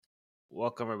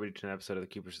Welcome everybody to an episode of the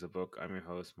Keepers of the Book. I'm your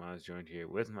host, Miles, joined here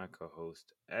with my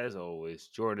co-host, as always,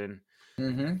 Jordan,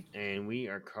 Mm-hmm. and we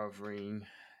are covering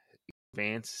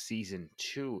Expanse Season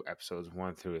 2, Episodes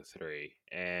 1 through 3.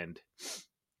 And,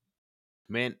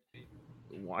 man,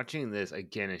 watching this,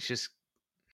 again, it's just,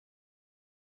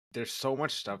 there's so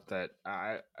much stuff that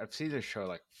I've seen this show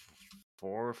like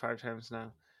 4 or 5 times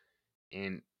now,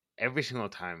 and every single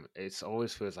time, it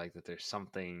always feels like that there's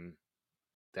something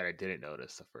that I didn't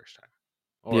notice the first time,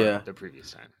 or Yeah. the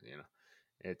previous time.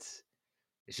 It's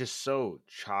it's just so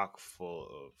chock full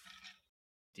of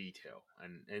detail,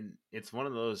 and it's one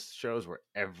of those shows where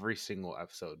every single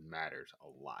episode matters a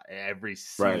lot. Every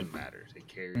Right. scene matters. It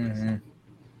carries Mm-hmm.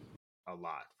 a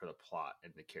lot for the plot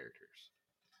and the characters.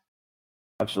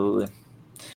 Absolutely.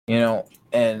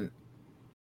 And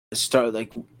start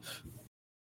like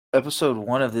episode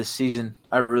 1 of this season,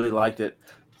 I really liked it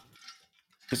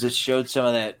because it showed some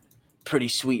of that pretty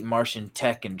sweet Martian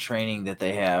tech and training that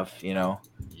they have.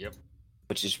 Yep.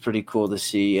 Which is pretty cool to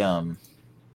see.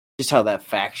 Just how that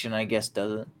faction, I guess,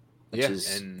 does it. Which Yeah,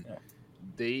 is, and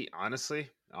they honestly,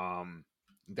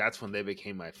 that's when they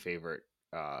became my favorite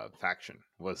faction.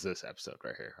 Was this episode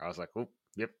right here? I was like, oh,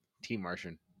 yep, Team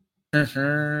Martian.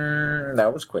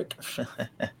 that was quick.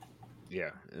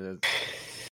 Yeah,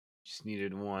 just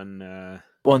needed One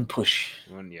push,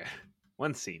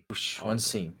 one scene. one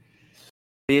scene.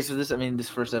 Yeah, so this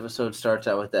first episode starts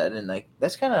out with that, and like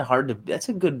that's kind of hard to. That's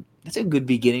a good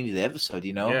beginning to the episode.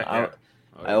 Yeah, I yeah.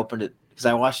 Oh, I yeah. opened it because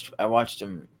I watched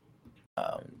him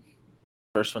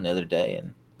first one the other day,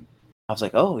 and I was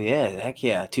like, oh yeah, heck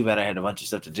yeah. Too bad I had a bunch of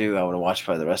stuff to do. I would have watched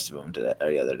probably the rest of them today or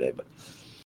the other day, but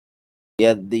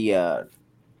yeah,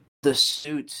 the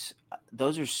suits,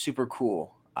 those are super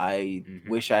cool. I Mm-hmm.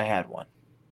 wish I had one.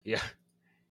 Yeah.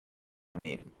 I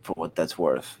mean, for what that's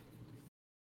worth.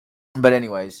 But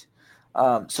anyways,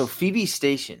 so Phoebe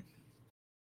Station.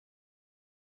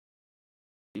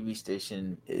 Phoebe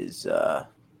Station is the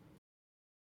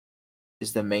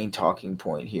main talking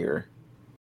point here,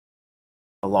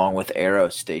 along with Arrow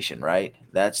Station, right?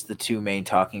 That's the two main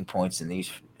talking points in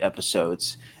these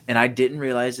episodes. And I didn't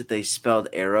realize that they spelled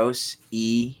Eros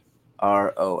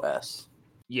Eros.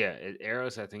 Yeah,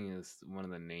 Eros, I think, is one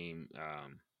of the names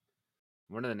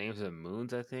of the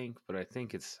moons, I think, but I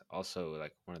think it's also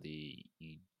like one of the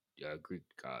Greek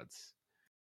gods.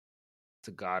 It's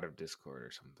a god of discord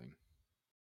or something.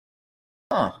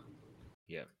 Huh.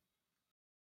 Yeah,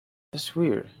 That's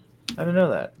weird. I didn't know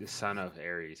that. the son of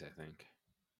Ares, I think,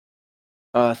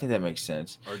 I think that makes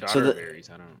sense. or So daughter of Ares.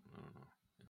 I don't know.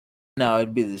 no,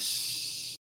 it'd be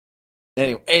this.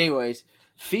 Anyways,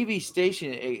 Phoebe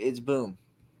Station, it's boom.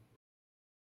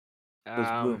 It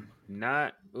was boom.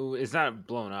 Not it's not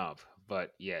blown up,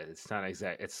 but yeah, it's not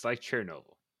exact. It's like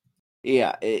Chernobyl.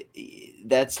 Yeah,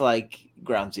 that's like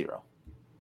ground zero.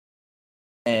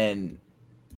 And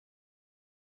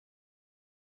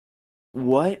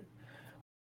what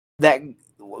that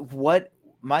what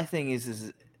my thing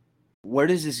is where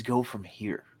does this go from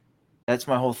here? That's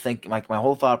my whole think. Like my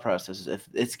whole thought process is if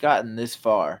it's gotten this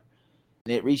far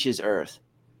and it reaches Earth,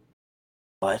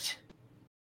 what?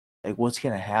 Like what's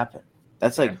gonna happen?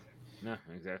 That's Yeah, like no,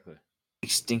 exactly.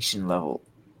 extinction level.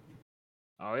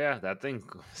 Oh yeah, that thing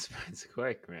spreads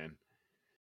quick, man.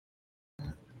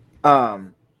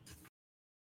 Um,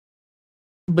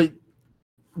 but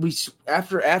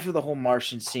after the whole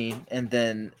Martian scene and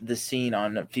then the scene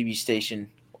on Phoebe Station,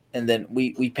 and then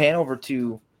we pan over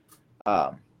to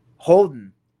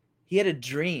Holden. He had a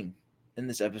dream in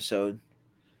this episode,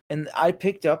 and I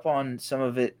picked up on some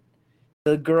of it.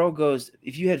 The girl goes,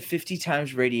 "If you had 50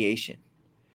 times radiation,"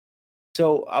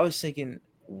 so I was thinking,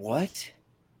 what?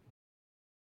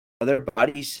 Are their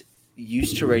bodies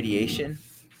used to radiation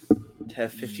to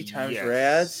have 50 times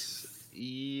rads?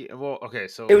 Yes. Well, okay,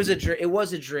 It so was a dream. It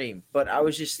was a dream, but I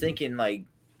was just thinking like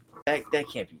that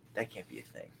can't be a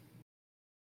thing.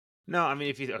 no, I mean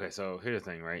if you okay, so here's the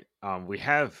thing, right? We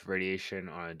have radiation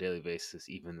on a daily basis,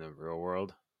 even in the real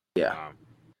world. Yeah. Um,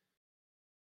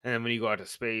 and then when you go out to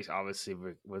space, obviously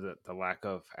with the lack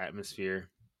of atmosphere,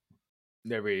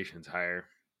 the radiation's higher.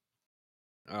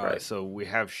 Right. So we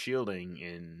have shielding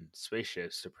in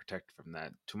spaceships to protect from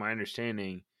that. To my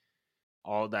understanding,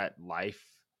 all that life,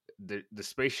 the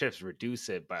spaceships reduce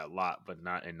it by a lot, but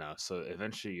not enough. So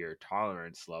eventually, your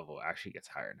tolerance level actually gets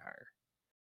higher and higher.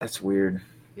 That's weird.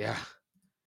 Yeah.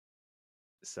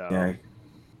 So Yeah.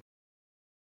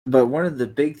 But one of the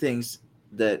big things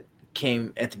that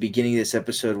came at the beginning of this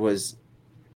episode was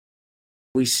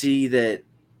we see that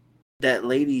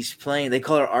lady's playing. They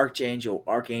call her Archangel,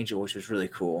 which was really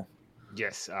cool.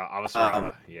 yes,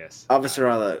 Avasarala. Yes,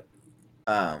 Avasarala,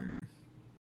 um,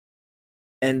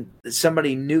 and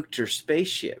somebody nuked her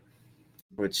spaceship,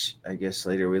 which I guess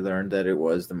later we learned that it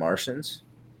was the Martians.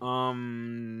 Or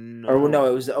no,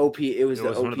 it was the No. OP. It was It the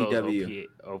was one of those OPW.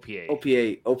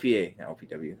 OPA. OPA, not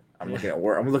OPW. I'm looking at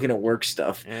work. I'm looking at work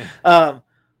stuff. Eh.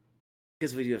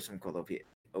 Because we do have something called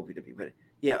OPW, but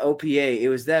yeah, OPA. It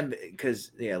was them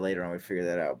because later on we figured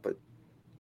that out. But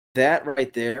that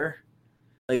right there,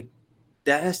 like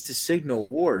that has to signal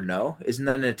war. No, isn't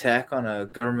that an attack on a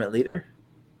government leader?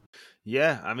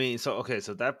 Yeah, I mean, so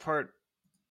that part,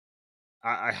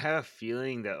 I have a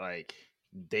feeling that like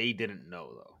they didn't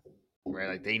know though, right?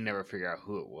 Like they never figured out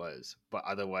who it was, but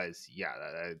otherwise, yeah,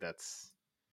 that's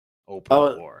open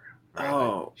Oh, war, right? Like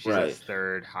oh, she's a right.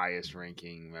 third highest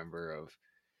ranking member of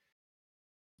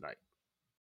like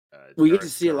We get to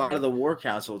Dark see a lot of government. the War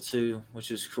Council too, which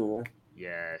is cool.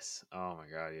 Yes. Oh my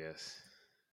god, yes.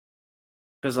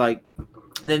 Because like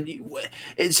then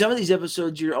in some of these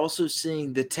episodes, you're also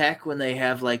seeing the tech when they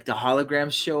have like the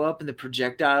holograms show up and the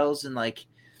projectiles and like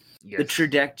the Yes.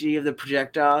 trajectory of the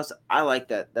projectiles. I like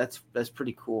that. That's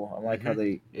pretty cool. I like how Mm-hmm.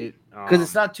 they It because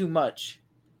it's not too much.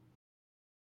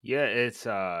 yeah, it's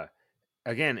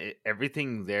again,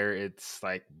 everything there, it's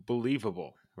like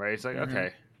believable, right? It's like, Mm-hmm.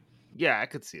 okay, yeah, I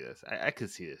could see this. I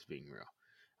could see this being real.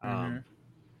 Mm-hmm.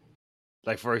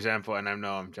 Like for example, and I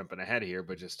know I'm jumping ahead here,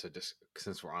 but just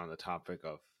since we're on the topic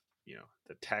of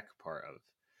the tech part of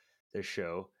the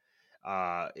show,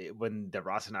 when the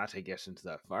Rocinante gets into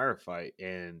that firefight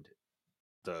and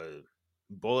the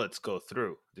bullets go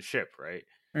through the ship, right?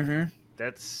 Mm-hmm.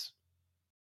 That's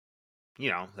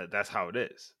that's how it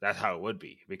is. That's how it would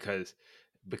be because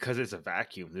it's a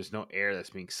vacuum. There's no air that's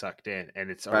being sucked in, and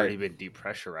it's Right. already been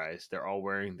depressurized. They're all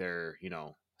wearing their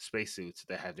spacesuits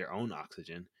that have their own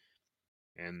oxygen,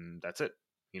 and that's it.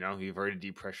 You've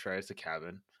already depressurized the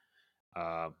cabin.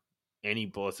 Uh, any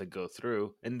bullets that go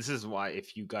through, and this is why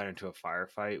if you got into a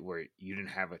firefight where you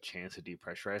didn't have a chance to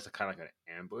depressurize, kind of like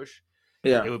an ambush,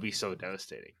 Yeah. it would be so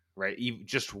devastating, right? Even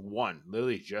just one,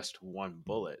 literally just one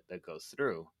bullet that goes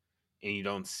through, and you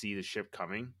don't see the ship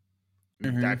coming,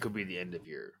 Mm-hmm. that could be the end of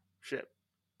your ship.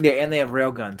 Yeah, and they have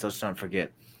rail guns. Let's not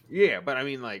forget. Yeah, but I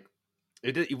mean, like,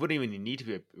 it wouldn't even need to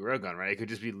be a railgun, right? It could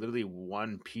just be literally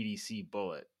one PDC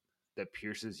bullet that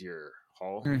pierces your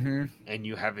hull, Mm-hmm. and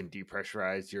you haven't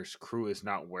depressurized. Your crew is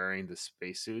not wearing the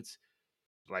spacesuits.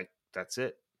 Like, that's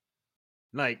it.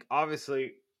 Like,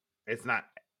 obviously, it's not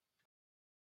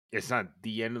it's not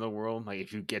the end of the world. Like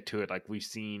if you get to it, like we've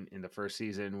seen in the first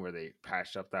season where they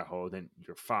patched up that hole, then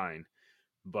you're fine.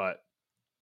 But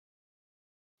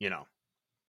you know,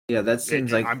 Yeah, that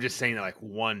seems like I'm just saying that like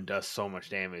one does so much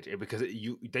damage because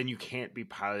you can't be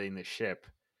piloting the ship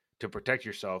to protect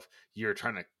yourself. You're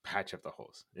trying to patch up the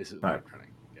holes. This is what right. I'm trying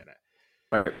to get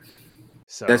at. Right.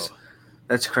 So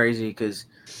That's crazy because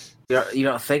you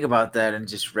don't think about that in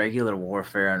just regular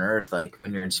warfare on Earth. Like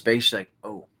when you're in space, you're like,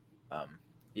 oh, um,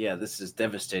 yeah, this is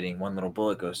devastating. One little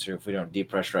bullet goes through if we don't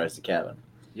depressurize the cabin.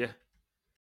 yeah,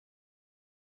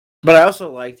 But I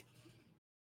also liked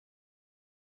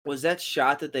was that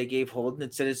shot that they gave Holden.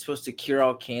 It said it's supposed to cure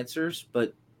all cancers,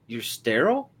 but you're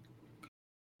sterile.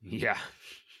 yeah.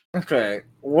 Okay,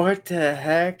 what the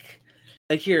heck?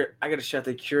 Like here, I got a shot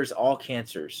that cures all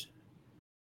cancers.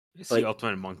 It's the Like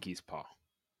ultimate monkey's paw.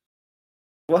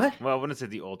 what? Well, I wouldn't say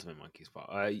the ultimate monkey's paw.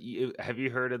 Have you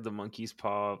heard of the monkey's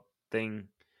paw thing?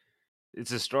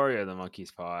 It's a story of the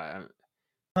monkey's paw.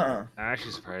 Uh. I'm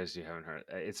actually surprised you haven't heard.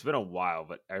 It's been a while,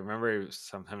 but I remember it was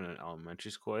sometime in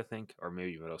elementary school, I think, or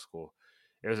maybe middle school.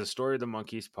 It was a story of the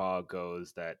monkey's paw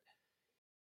goes that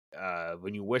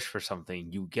when you wish for something,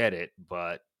 you get it,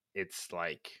 but it's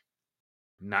like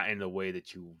not in the way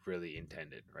that you really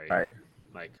intended, right? Right.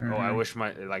 Like, oh, I Mm-hmm. wish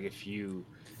my like if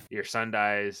your son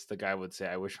dies, the guy would say,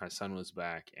 I wish my son was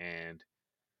back, and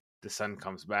the son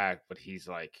comes back, but he's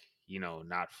like,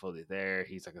 not fully there.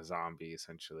 He's like a zombie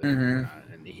essentially,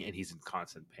 Mm-hmm. and he's in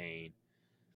constant pain.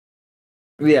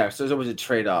 Yeah. So there's always a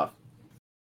trade off,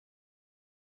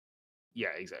 Yeah,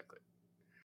 exactly.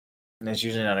 and it's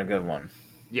usually not a good one.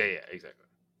 Yeah, yeah, exactly.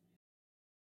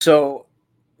 So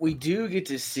we do get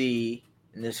to see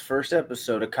in this first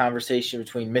episode a conversation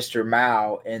between Mr.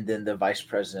 Mao and then the vice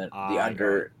president, the Oh,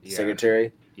 under yeah,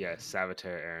 secretary. yeah.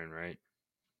 Saboteur Aaron, right?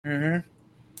 Mm-hmm.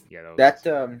 Yeah, that was That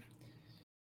awesome.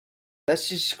 that's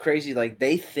just crazy. Like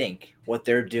they think what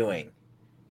they're doing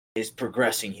is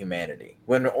progressing humanity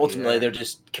when ultimately Yeah, they're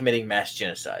just committing mass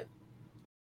genocide.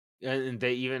 and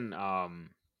they even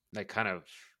like kind of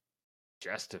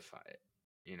justify it.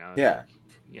 It's Yeah. like,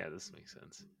 yeah, this makes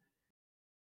sense.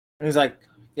 And he's like,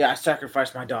 yeah, I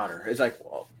sacrificed my daughter. It's like,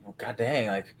 well god dang,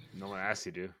 like, No one asked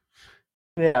you to.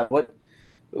 yeah, what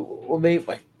made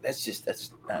like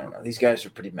that's I don't know. These guys are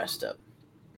pretty messed up.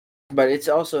 But it's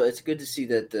good to see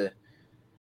that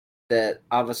that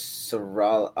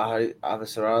Avasarala,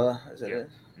 is that Yeah. it?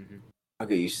 Hmm. I'll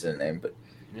get used to the name, but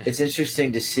it's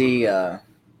interesting to see how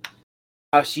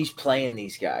she's playing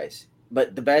these guys.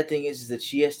 But the bad thing is that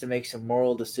she has to make some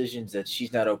moral decisions that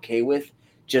she's not okay with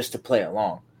just to play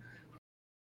along.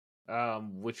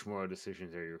 Which moral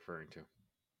decisions are you referring to?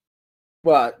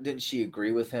 Well, didn't she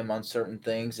agree with him on certain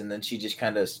things, and then she just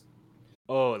kind of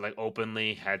Oh, like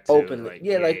openly had to openly, like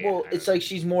yeah, yeah, like, yeah, well, I know it's what you like mean.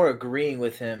 she's more agreeing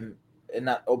with him and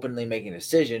not openly making a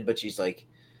decision, but she's kind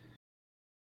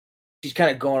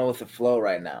of going with the flow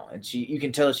right now, and you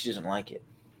can tell she doesn't like it.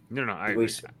 No, no, I The way agree.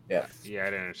 she- yeah, Yeah, I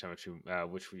didn't understand what you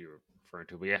which you were referring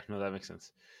to, but yeah, no, that makes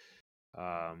sense.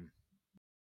 Um,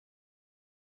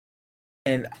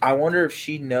 and I wonder if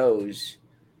she knows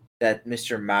that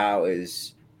Mr. Mao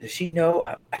is. Does she know?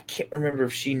 I can't remember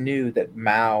if she knew that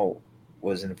Mao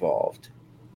was involved.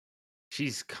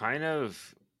 she's kind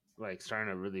of like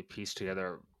starting to really piece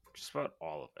together just about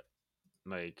all of it.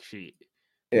 Like she,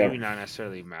 Yeah. maybe not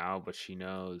necessarily Mao, but she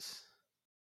knows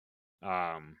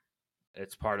um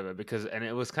it's part of it because and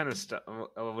it was kind of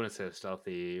I wouldn't say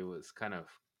stealthy. It was kind of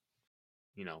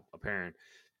apparent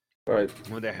Right.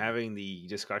 when they're having the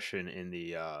discussion in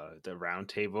the round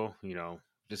table,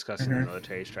 discussing the Mm-hmm.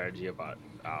 military strategy about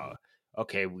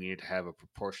okay, we need to have a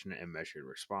proportionate and measured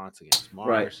response against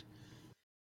Right. Mars.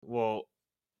 Well,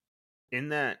 in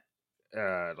that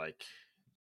like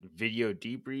video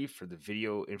debrief for the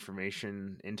video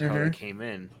information intel that Mm-hmm. came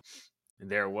in,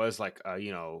 there was like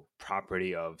a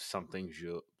property of something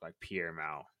like Pierre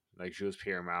Mao, like Jules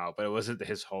Pierre Mao, but it wasn't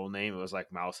his whole name. It was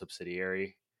like Mao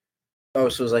subsidiary. Oh,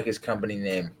 so it was like his company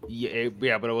name. Yeah,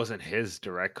 yeah, but it wasn't his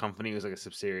direct company. It was like a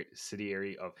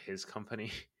subsidiary of his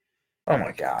company. Oh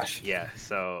my gosh. Yeah,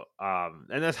 so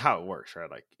and that's how it works, right?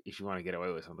 Like if you want to get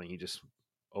away with something, you just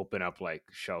open up like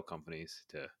shell companies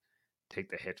to take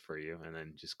the hit for you, and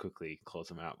then just quickly close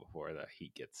them out before the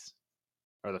heat gets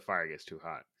or the fire gets too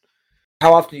hot.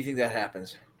 How often do you think that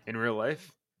happens? In real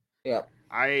life, Yeah,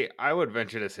 I would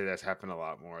venture to say that's happened a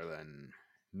lot more than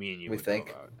me and you we would know think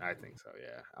about. I think so,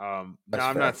 yeah. that's Now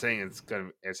I'm fair. not saying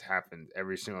it's happened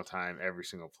every single time, every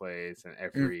single place, and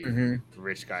every Mm-hmm.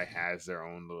 rich guy has their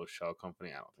own little shell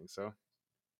company. I don't think so,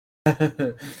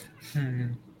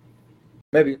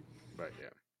 Maybe. but yeah.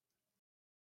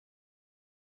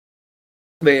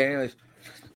 But yeah, anyways,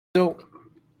 so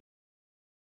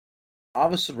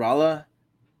Avasarala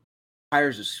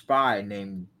hires a spy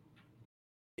named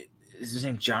is his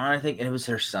name John, I think, and it was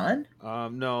her son.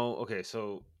 No, okay,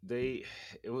 so it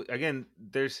was again.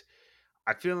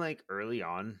 I feel like early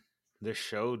on, the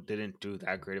show didn't do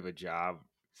that great of a job.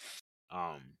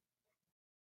 Um,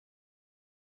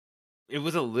 it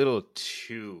was a little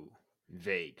too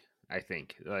vague. I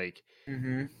think like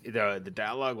Mm-hmm. the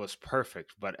dialogue was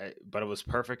perfect, but it was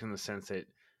perfect in the sense that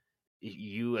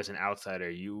you as an outsider,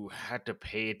 you had to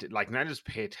pay it like not just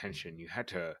pay attention. You had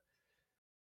to.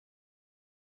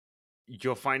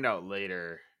 You'll find out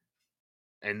later,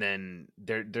 and then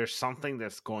there's something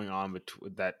that's going on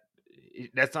between that.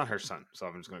 That's not her son, so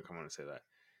I'm just gonna come on and say that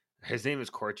his name is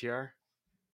Courtier.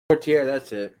 Portier,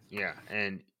 that's it. Yeah,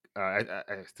 and I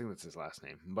think that's his last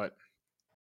name, but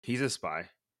he's a spy,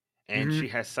 and Mm-hmm. she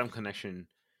has some connection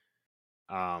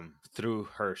through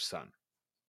her son.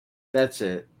 That's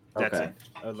it. That's Okay.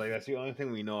 it. Like that's the only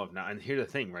thing we know of now. And here's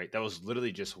the thing, right? That was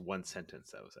literally just one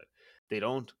sentence that was it. They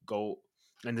don't go,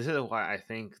 and this is why I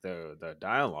think the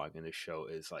dialogue in this show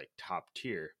is like top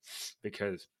tier,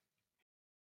 because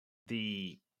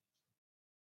the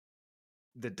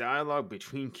the dialogue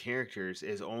between characters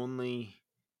is only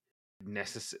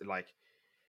necessary. Like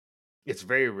it's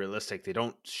very realistic. They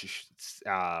don't say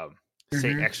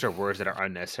Mm-hmm. extra words that are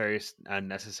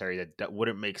unnecessary that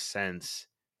wouldn't make sense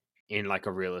in like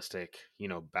a realistic,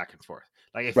 back and forth.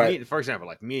 Like if Right. me, for example,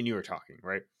 like me and you are talking,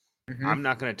 right? Mm-hmm. I'm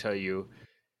not gonna tell you,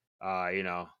 you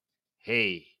know,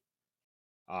 hey,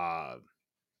 uh,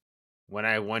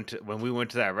 when we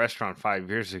went to that restaurant 5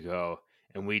 years ago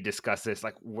and we discussed this,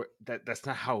 like that's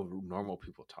not how normal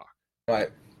people talk, Right.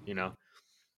 you know.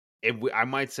 I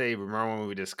might say, remember when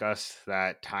we discussed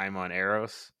that time on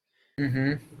Eros,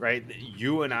 Mm-hmm. right?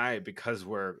 You and I, because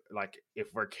we're like, if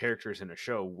we're characters in a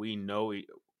show,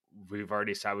 we've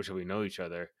already established that we know each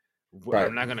other. Right.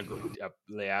 I'm not gonna go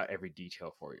lay out every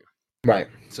detail for you. Right.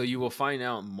 So you will find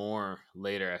out more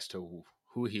later as to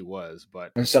who he was,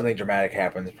 but When something dramatic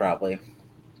happens, probably.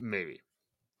 maybe.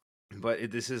 But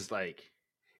this is like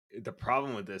the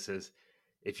problem with this is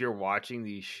if you're watching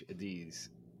these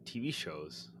TV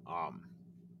shows on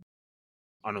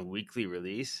a weekly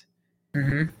release,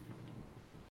 Mm-hmm.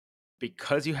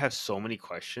 because you have so many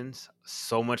questions,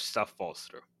 so much stuff falls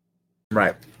through.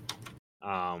 Right.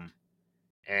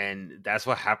 And that's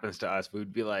what happens to us. We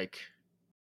would be like,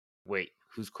 wait,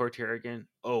 who's Courtier again?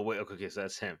 Oh, wait, okay, so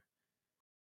that's him.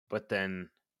 But then,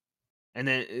 and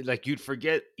then like you'd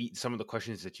forget some of the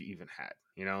questions that you even had,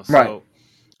 you know? Right.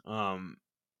 So,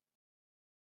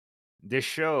 this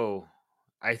show,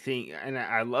 I think, and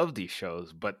I love these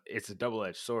shows, but it's a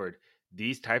double-edged sword.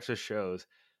 These types of shows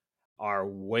are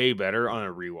way better on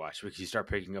a rewatch because you start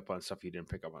picking up on stuff you didn't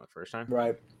pick up on the first time.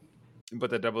 Right. But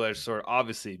the double-edged sword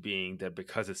obviously being that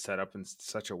because it's set up in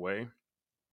such a way,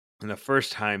 and the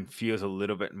first time feels a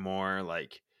little bit more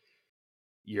like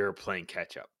you're playing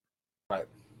catch up. Right.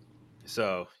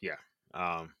 So yeah.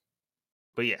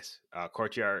 But yes,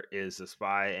 Courtier is a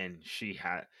spy, and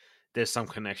there's some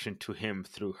connection to him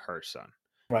through her son,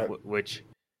 Right. which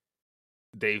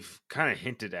they've kind of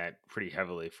hinted at pretty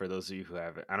heavily. For those of you who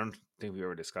haven't, I don't think we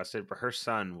ever discussed it, but her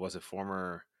son was a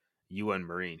former UN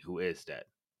Marine who is dead.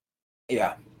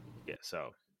 Yeah. Yeah, so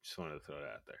just wanted to throw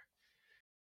that out there.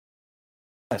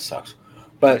 That sucks.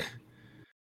 But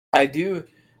I do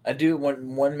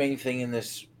one main thing in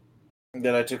this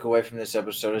that I took away from this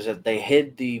episode is that they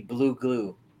hid the blue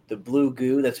glue. The blue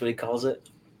goo, that's what he calls it.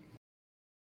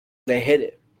 They hid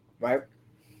it, right?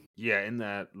 Yeah, in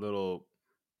that little,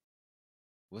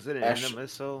 was it in a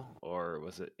missile or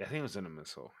was it? I think it was in a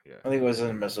missile. Yeah, I think it was in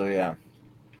a missile. Yeah,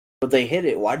 but they hid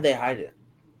it. Why did they hide it?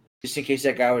 Just in case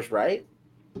that guy was right.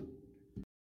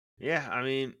 Yeah, I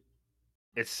mean,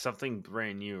 it's something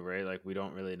brand new, right? Like we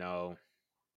don't really know.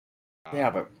 Yeah,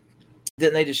 but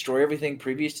didn't they destroy everything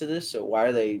previous to this? So why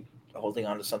are they holding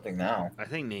on to something now? I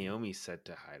think Naomi said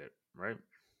to hide it, right?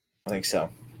 I think so.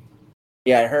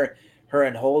 Yeah, her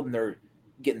and Holden are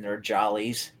getting their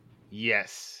jollies.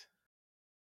 Yes.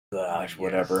 Gosh, Yes.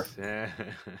 whatever.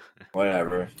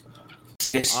 Whatever.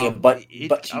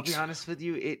 I'll be honest with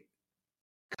you, it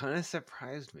kind of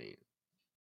surprised me.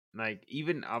 Like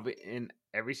even in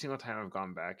every single time I've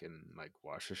gone back and like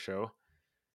watched the show,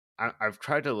 I've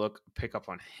tried to pick up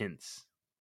on hints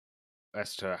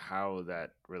as to how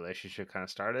that relationship kind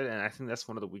of started, and I think that's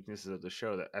one of the weaknesses of the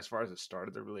show. That as far as the start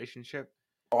of the relationship,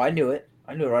 Oh, I knew it.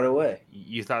 I knew it right away.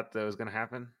 you thought that was gonna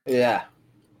happen. Yeah.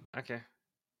 Okay.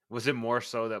 Was it more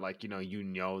so that like you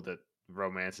know that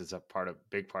romance is a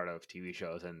big part of TV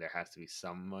shows, and there has to be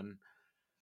someone?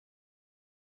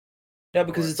 No,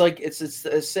 because it's like it's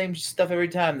the same stuff every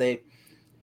time. They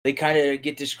kind of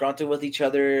get disgruntled with each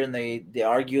other and they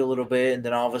argue a little bit, and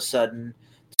then all of a sudden,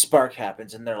 spark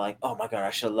happens, and they're like, "Oh my god,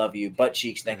 I should love you." Butt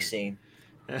cheeks next scene.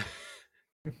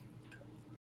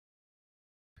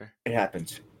 It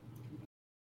happens.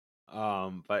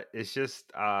 But it's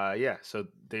just yeah. So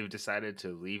they've decided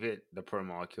to leave the proto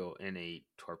molecule in a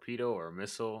torpedo or a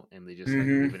missile, and they just like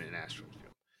leave it in an asteroid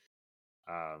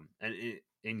field. And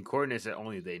in coordinates that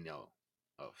only they know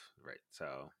of, right?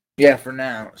 So yeah, for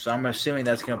now. So I'm assuming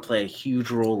that's going to play a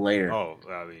huge role later. Oh,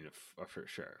 I mean, for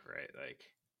sure, right? Like,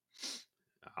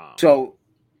 so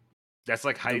that's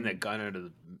like hiding a gun under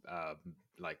the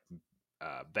like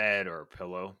bed or a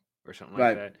pillow or something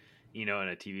like right. that. In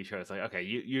a TV show, it's like okay,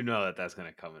 you know that's going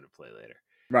to come into play later.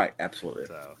 Right, absolutely.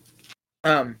 So,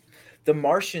 the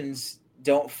Martians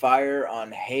don't fire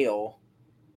on hail,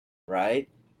 right?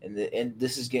 And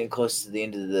this is getting close to the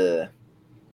end of the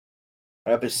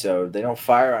episode. They don't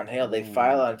fire on hail; they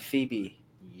fire on Phoebe.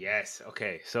 Yes.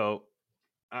 Okay. So,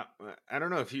 I don't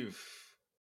know if you've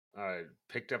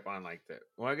picked up on like the.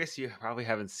 Well, I guess you probably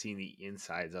haven't seen the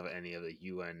insides of any of the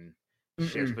UN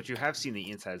ships, but you have seen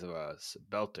the insides of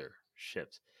Belter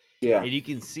ships. Yeah, and you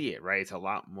can see it, right? It's a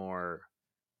lot more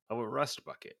of a rust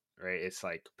bucket, right? It's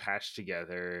like patched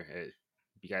together.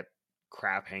 You got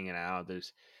crap hanging out.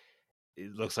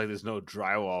 It looks like there's no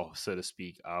drywall, so to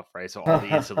speak, up, right? So all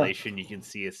the insulation you can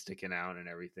see is sticking out and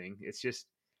everything. It's just.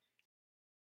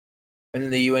 And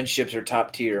then the UN ships are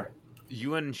top tier.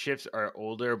 UN ships are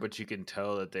older, but you can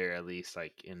tell that they're at least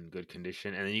like in good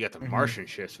condition. And then you got the Martian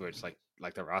ships, where it's like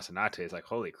the Rocinante. It's like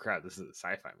holy crap, this is a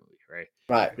sci-fi movie, right?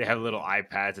 Right. They have little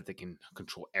iPads that they can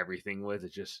control everything with.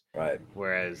 It's just right.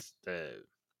 Whereas the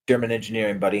German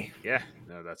engineering, buddy. Yeah,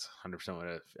 no, that's 100% what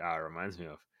it reminds me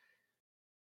of.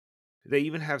 They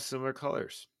even have similar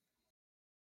colors.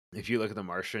 If you look at the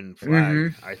Martian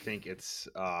flag, I think it's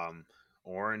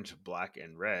orange, black,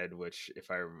 and red, which, if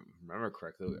I remember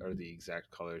correctly, are the exact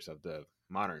colors of the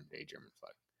modern day German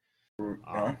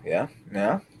flag.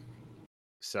 Yeah.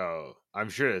 So I'm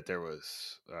sure that there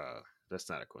was. That's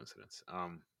not a coincidence.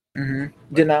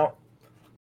 Now,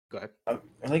 go ahead.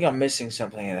 I think I'm missing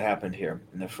something that happened here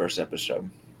in the first episode.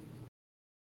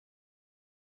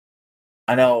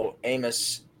 I know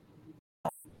Amos.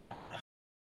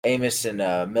 Amos and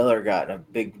Miller got in a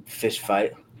big fish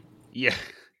fight. Yeah.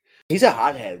 He's a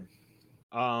hothead.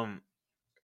 Um.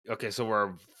 Okay, so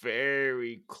we're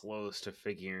very close to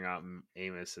figuring out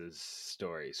Amos's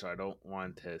story, so I don't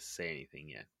want to say anything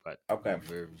yet, but Okay.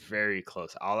 we're very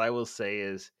close. All I will say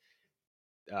is,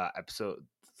 episode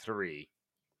 3.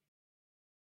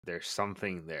 There's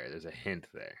something there. There's a hint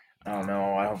there. Oh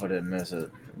no, I hope I didn't miss it.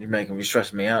 You're making me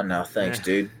stress me out now. Thanks, Eh,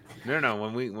 dude. no.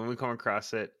 When we come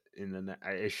across it in the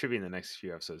it should be in the next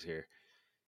few episodes here.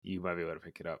 You might be able to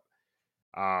pick it up.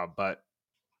 But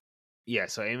yeah.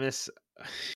 So Amos,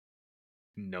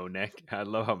 no neck. I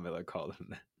love how Miller called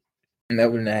him No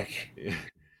neck.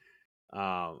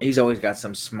 that. He's always got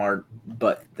some smart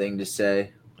butt thing to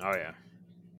say. Oh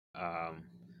yeah.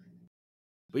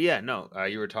 But yeah, no.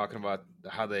 You were talking about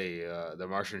how they the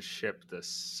Martian ship, the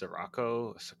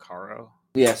Sicaro.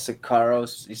 Yeah,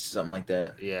 Sakaros, something like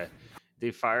that. Yeah,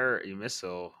 they fire a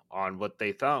missile on what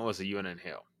they thought was a UNN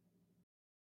hail,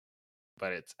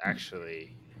 but it's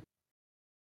actually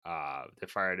they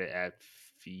fired it at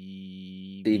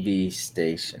DB Phoebe.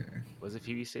 station. Was it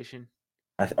Phoebe Station?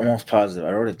 I'm almost positive.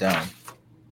 I wrote it down.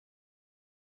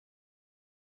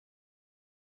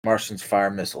 Martians fire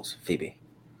missiles. Phoebe.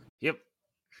 Yep.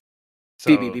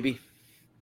 Phoebe, So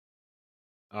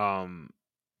BB. um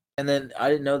And then I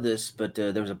didn't know this, but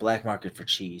there was a black market for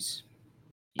cheese.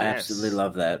 I absolutely yes.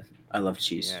 love that. I love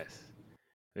cheese. Yes.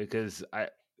 Because I'm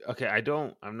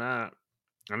not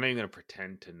even gonna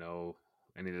pretend to know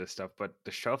any of this stuff, but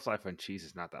the shelf life on cheese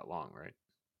is not that long, right?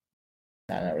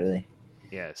 Nah, not really.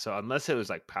 Yeah, so unless it was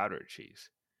like powdered cheese,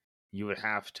 you would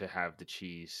have to have the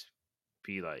cheese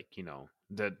be like,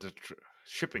 the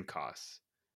shipping costs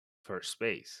for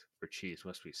space for cheese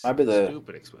must be Might be the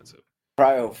stupid expensive.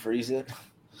 cryo freeze it.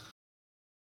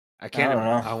 I I can't. don't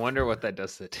know. I wonder what that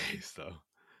does to the taste, though.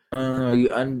 You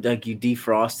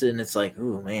defrost it and it's like,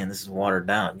 ooh man, this is watered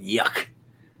down. Yuck.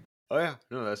 Oh yeah,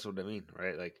 no, that's what I mean,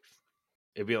 right? Like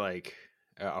it'd be like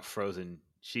a frozen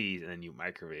cheese, and then you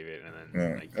microwave it, and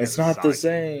then like you have It's this not the soggy.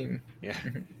 same. Yeah.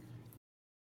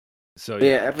 So But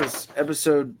yeah,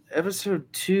 yeah,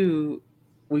 episode 2,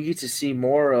 we get to see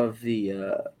more of the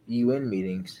UN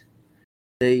meetings.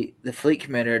 The fleet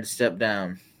commander had to step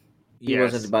down. He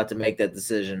wasn't yes, about to make that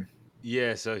decision.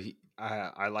 yeah. So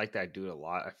I like that dude a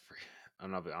lot. I'm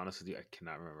not be honest with you, I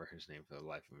cannot remember his name for the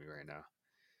life of me right now.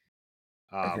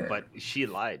 Okay. But she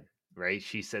lied, right?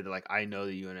 She said like I know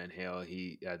the UNN Hale.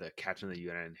 The captain of the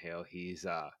UNN Hale. He's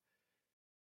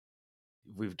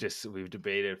we've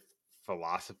debated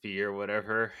philosophy or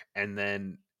whatever, and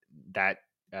then that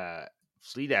uh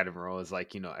fleet admiral is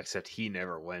like, except he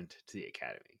never went to the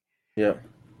academy. Yeah.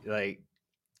 Like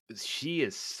she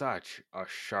is such a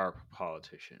sharp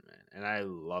politician, man, and I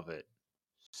love it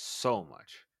so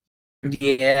much.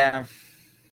 Yeah.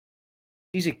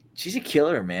 She's a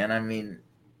killer, man. I mean,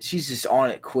 she's just on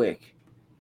it quick.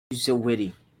 She's so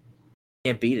witty.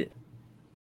 Can't beat it.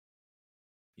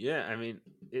 Yeah, I mean,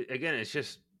 again, it's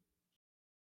just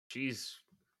she's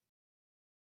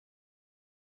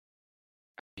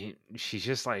she's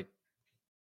just like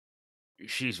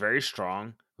she's very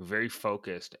strong, very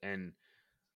focused, and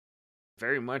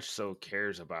very much so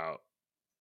cares about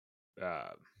uh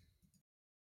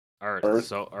Earth. Earth.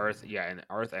 So Earth, yeah, and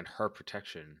Earth and her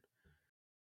protection.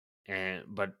 And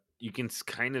but you can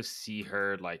kind of see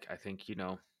her like I think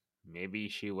maybe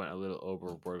she went a little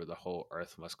overboard with the whole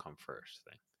Earth must come first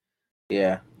thing.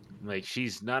 Yeah. Like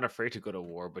she's not afraid to go to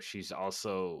war, but she's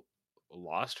also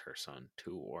lost her son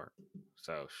to war,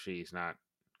 so she's not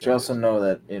She gonna also just know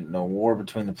that war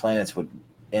between the planets would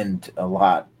end a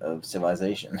lot of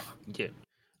civilization. yeah.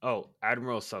 Oh,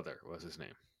 Admiral Souther was his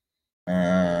name.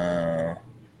 Uh,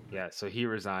 Yeah, so he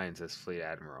resigns as fleet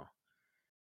admiral.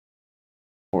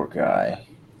 Poor guy.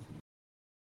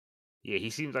 Yeah, he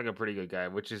seems like a pretty good guy,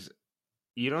 which is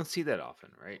you don't see that often,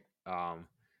 right? Well,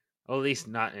 at least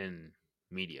not in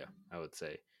media, I would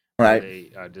say, where Right.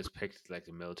 they depict like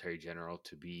the military general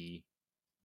to be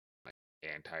like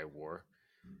anti-war.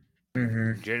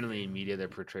 Mm-hmm. Generally, in media, they're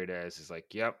portrayed as is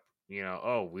like, "Yep,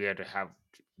 oh, we had to have,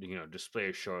 display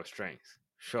a show of strength,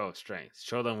 show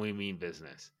them we mean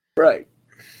business." Right.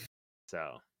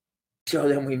 So, Show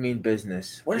them we mean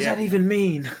business. What does yeah, that even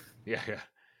mean? yeah.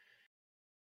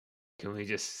 Can we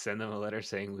just send them a letter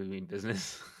saying we mean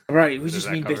business? Right. We Does just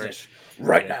that mean cover it? business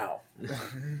right Yeah.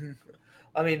 now.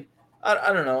 I mean,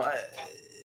 I don't know.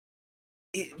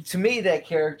 To me, that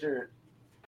character,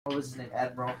 what was his name?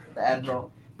 Admiral. The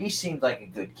Admiral. He seemed like a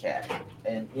good cat,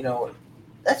 and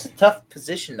that's a tough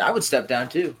position. I would step down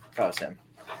too if I was him.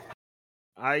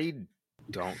 I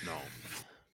don't know.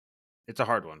 It's a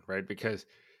hard one, right? Because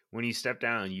when you step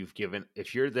down, you've given.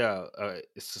 If you're the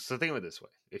so think of it this way: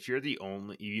 if you're the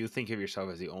only, you think of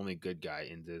yourself as the only good guy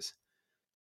in this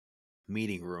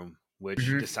meeting room, which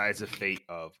Mhm. decides the fate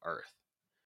of Earth.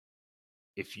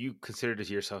 If you consider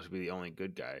yourself to be the only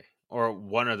good guy or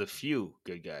one of the few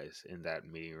good guys in that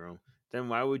meeting room, then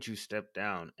why would you step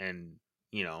down and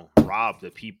rob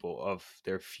the people of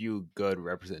their few good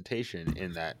representation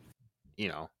in that you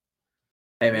know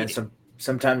Hey man, meeting?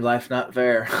 sometimes life not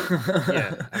fair.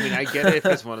 Yeah, I mean, I get it if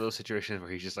it's one of those situations where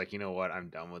he's just like, you know what, I'm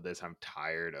done with this. I'm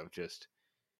tired of just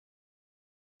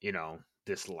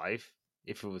this life.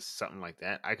 If it was something like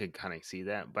that, I could kind of see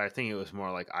that. But I think it was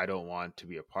more like I don't want to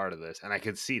be a part of this, and I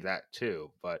could see that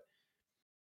too. But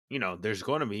there's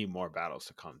going to be more battles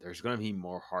to come. There's going to be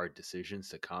more hard decisions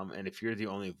to come. And if you're the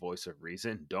only voice of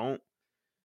reason, don't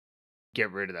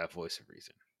get rid of that voice of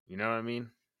reason. You know what I mean?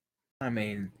 I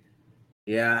mean,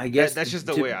 yeah, I That guess that's just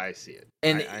the way I see it.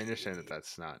 and I understand that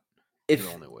that's not the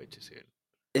if only way to see it.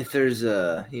 if there's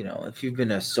a if you've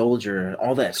been a soldier,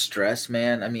 all that stress,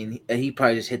 man. I mean, he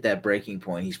probably just hit that breaking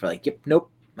point. He's probably like, "Yep,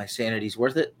 nope, my sanity's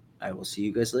worth it. I will see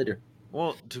you guys later."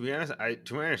 Well, to be honest,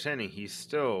 to my understanding, he's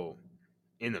still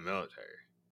in the military.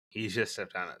 He's just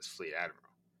stepped down as fleet admiral.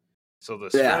 So the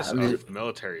Yeah, stress I mean, of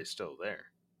military is still there.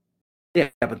 yeah,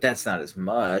 but that's not as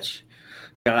much.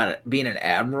 God, being an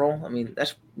admiral, I mean,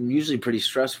 that's usually pretty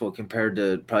stressful compared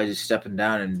to probably just stepping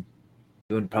down and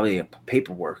doing probably a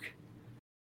paperwork.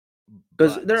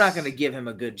 Because they're But not going to give him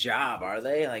a good job, are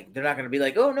they? Like, they're not going to be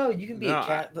like, "Oh no, you can be no, a I,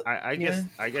 cat." I, I You know? guess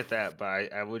I get that,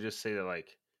 but I would just say that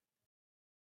like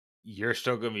you're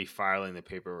still going to be filing the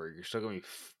paperwork. You're still going to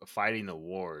be fighting the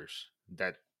wars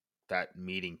that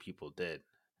meeting people did.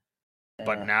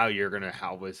 But Yeah. now you're going to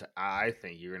always, I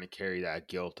think you're going to carry that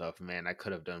guilt of, man, I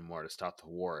could have done more to stop the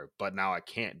war, but now I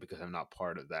can't because I'm not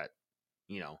part of that,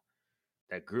 you know,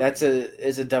 that group That's anymore.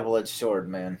 a double edged sword,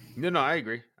 man. No, I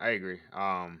agree. I agree.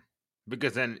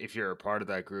 Because then if you're a part of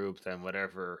that group, then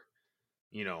whatever,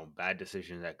 bad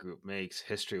decision that group makes,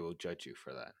 history will judge you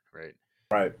for that, right?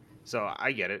 Right. So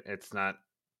I get it. It's not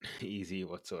easy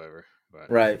whatsoever,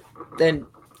 but Right. Then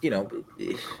you know,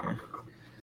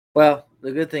 well,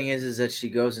 the good thing is that she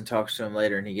goes and talks to him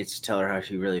later, and he gets to tell her how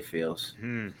she really feels.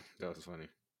 that was funny.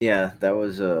 Yeah, that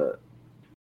was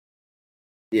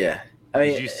yeah. I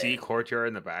Did mean, you see Courtyard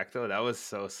in the back though? That was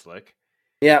so slick.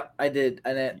 yeah, I did,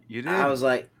 and then You I did? was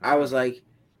like,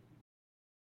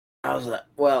 Oh,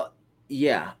 well,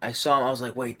 yeah, I saw him. I was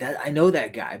like, wait, that I know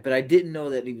that guy, but I didn't know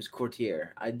that he was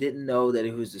Courtier. I didn't know that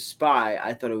he was the spy.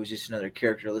 I thought it was just another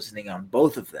character listening on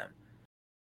both of them.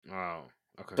 oh,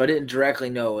 okay, So I okay. didn't directly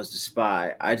know it was the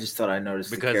spy. I just thought I noticed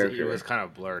the Because it was character kind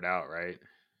of blurred out, right?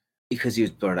 because he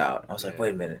was blurred out. I was like, Yeah,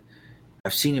 wait a minute,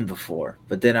 I've seen him before.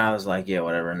 But then I was like, yeah,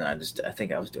 whatever. And then I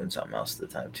think I was doing something else at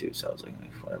the time too. So I was like,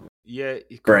 whatever. yeah.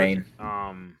 Brain.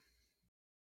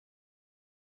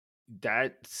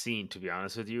 That scene, to be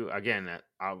honest with you, again,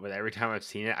 but every time I've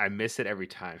seen it, I miss it every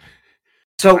time.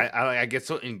 I, So I I get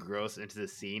so engrossed into the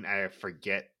scene, I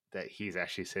forget that he's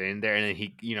actually sitting there, and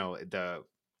then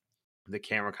the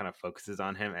camera kind of focuses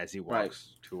on him as he right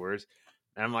walks towards,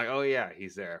 and I'm like, oh yeah,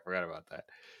 he's there. I forgot about that.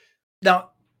 now,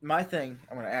 my thing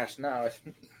I'm gonna ask now is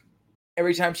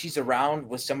every time she's around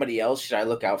with somebody else, should I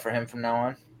look out for him from now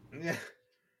on? Yeah.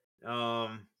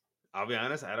 I'll be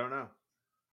honest, I don't know.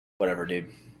 Whatever, dude.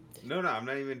 No, I'm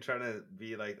not even trying to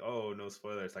be like, oh, no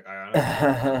spoilers. Like, I honestly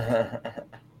don't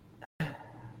know.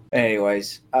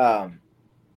 Anyways, yeah,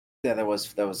 that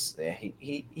was yeah,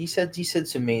 he said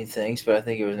some mean things, but I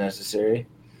think it was necessary.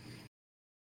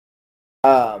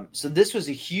 So this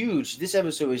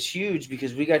episode was huge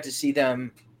because we got to see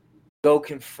them go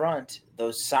confront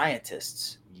those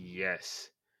scientists. Yes,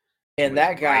 And with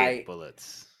that riot guy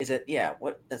bullets. is it yeah,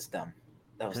 what that's dumb.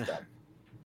 That was dumb.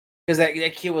 Because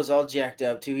that kid was all jacked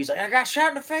up too. He's like, I got shot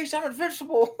in the face, I'm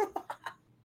invincible.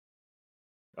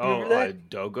 Oh, Remember that?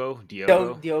 Diogo.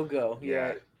 Diogo, yeah.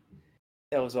 Yeah,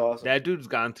 That was awesome. that dude's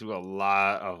gone through a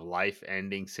lot of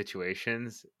life-ending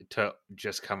situations to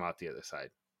just come out the other side.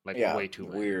 Like Yeah, way too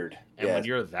many. weird. And Yeah. when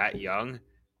you're that young,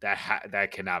 that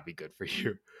cannot be good for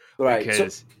you Right. So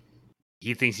because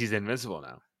he thinks he's invincible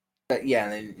now.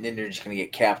 yeah, and then they're just gonna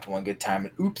get capped one good time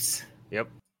and oops. Yep.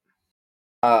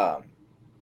 Um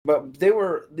but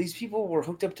these people were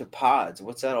hooked up to pods.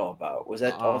 What's that all about? Was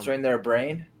that Um, altering their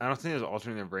brain? I don't think it was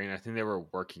altering their brain. I think they were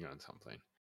working on something.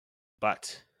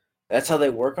 But That's how they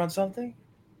work on something?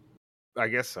 I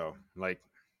guess so. Like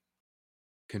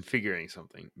configuring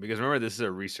something. Because remember, this is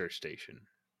a research station.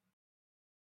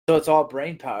 So it's all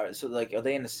brain power. So like are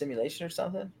they in a simulation or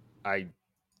something? I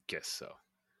guess so.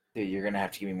 Dude, you're gonna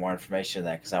have to give me more information on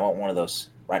that because I want one of those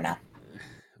right now.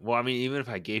 Well, I mean, even if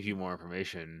I gave you more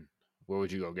information, where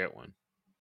would you go get one?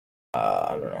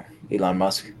 I don't know. Elon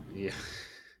Musk. Yeah,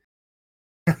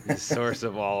 the source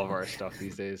of all of our stuff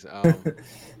these days.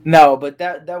 No, but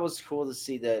that was cool to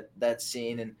see that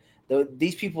scene, and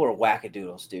these people are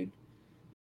wackadoodles, dude.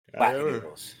 I know.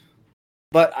 Wackadoodles.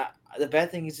 But the bad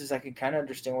thing is I can kind of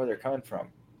understand where they're coming from.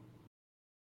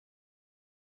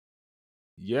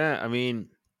 Yeah, I mean,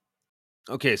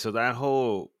 okay, so that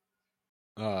whole,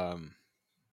 um,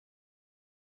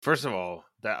 first of all,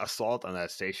 that assault on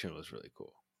that station was really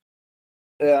cool,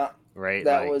 Yeah, right?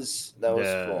 that Like was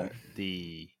cool.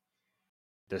 the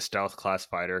the stealth class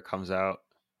fighter comes out,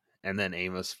 and then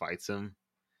Amos fights him,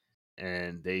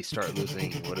 and they start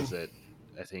losing what is it?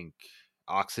 I think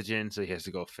oxygen, so he has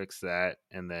to go fix that,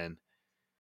 and then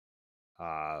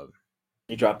uh,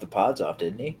 He dropped the pods off,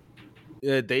 didn't he?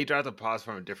 they dropped the pods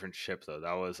from a different ship though.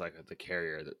 That was like the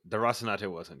carrier. The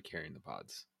Rocinante wasn't carrying the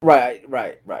pods, Right.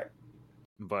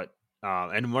 but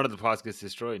and one of the pods gets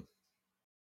destroyed.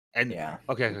 And Yeah.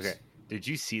 okay. Did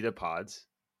you see the pods?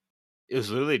 It was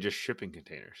literally just shipping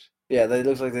containers. Yeah, they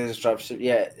looks like they just dropped.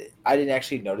 Yeah, I didn't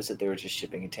actually notice that they were just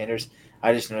shipping containers.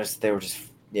 I just noticed that they were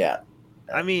just yeah.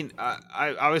 I mean,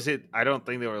 I obviously I don't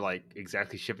think they were like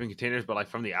exactly shipping containers, but like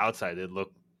from the outside, they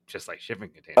look just like shipping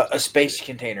containers. A space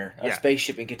container, a Yeah, space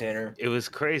shipping container. it was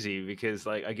crazy because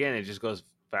like again, it just goes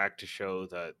back to show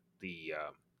that the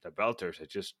belters are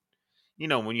just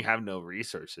when you have no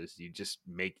resources, you just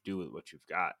make do with what you've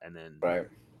got, and then Right.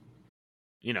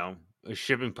 a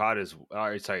shipping pod is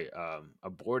or sorry, a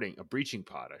breaching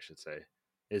pod, I should say,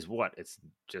 is what it's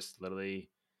just literally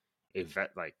a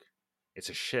vet like it's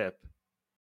a ship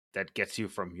that gets you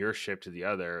from your ship to the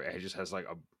other. And it just has like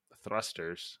a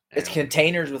thrusters It's and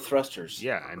containers with thrusters.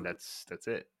 yeah, and that's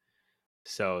it.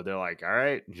 So they're like, all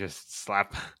right, just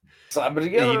slap. Slap it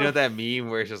You know together. that meme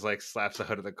where it just like slaps the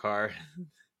hood of the car.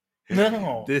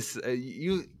 No. This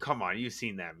you come on, you've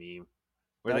seen that meme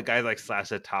where the Nope. guy like slaps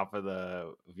the top of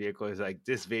the vehicle. He's like,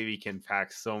 this baby can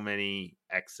pack so many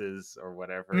X's or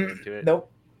whatever into it.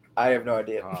 Nope. I have no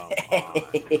idea. Come on,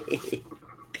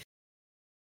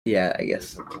 Yeah, I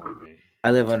guess disappoint me.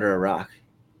 I live under a rock.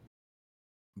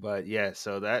 But yeah,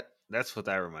 so that's what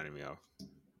that reminded me of.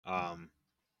 Um,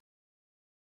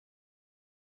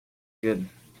 Good.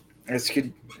 That's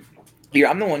good.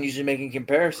 I'm the one usually making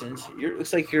comparisons.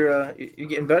 Looks like you're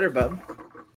getting better, bub.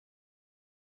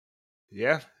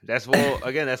 yeah, that's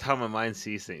how my mind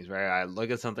sees things, right? I look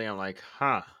at something, I'm like,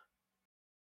 huh,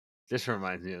 this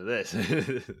reminds me of this.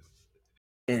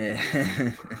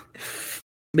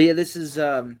 But yeah, this is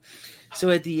so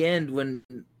at the end when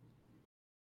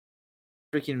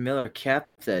freaking Miller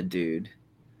capped that dude,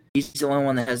 he's the only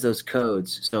one that has those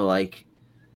codes. So like,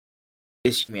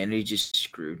 is humanity just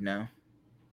screwed now?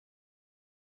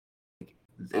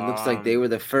 It looks like they um, were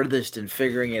the furthest in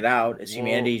figuring it out. Is well,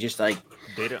 humanity just like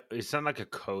they don't. It's not like a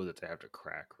code that they have to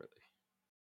crack,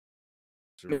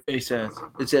 really. makes sense?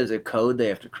 It says a code they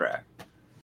have to crack.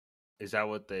 Is that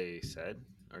what they said,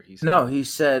 or he said? No, he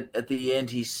said at the end.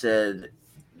 He said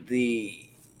the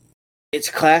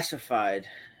it's classified.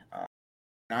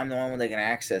 I'm the one that can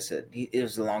access it. It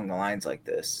was along the lines like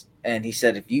this, and he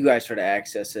said if you guys try to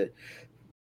access it,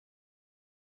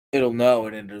 it'll know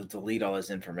and it'll delete all this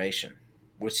information,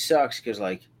 which sucks because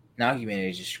like now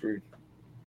humanity's just screwed.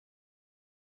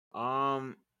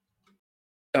 Um,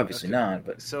 Obviously okay. not,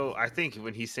 but So I think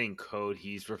when he's saying code,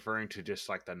 he's referring to just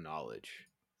like the knowledge.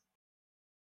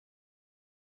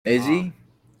 is Um,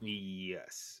 he?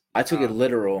 yes. I took it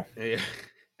literal. Yeah,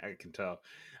 I can tell.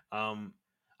 Um,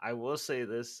 I will say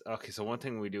this. Okay, so one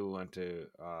thing we do want to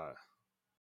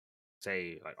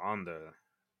say, like on the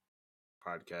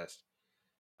podcast,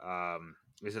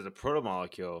 is that the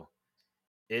protomolecule.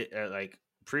 It like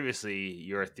previously,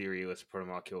 your theory was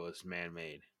protomolecule was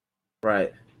man-made,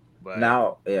 Right. but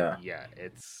Now, yeah. yeah,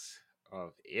 it's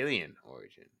of alien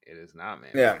origin. It is not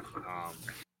Yeah. man-made.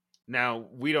 Now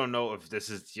we don't know if this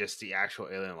is just the actual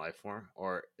alien life form,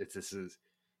 or if this is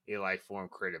a life form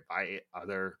created by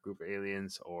other group of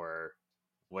aliens, or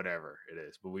whatever it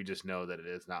is. But we just know that it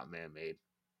is not man-made.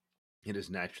 It is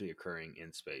naturally occurring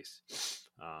in space.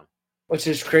 Um, Which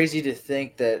is crazy to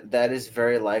think that that is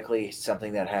very likely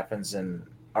something that happens in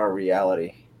our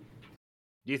reality.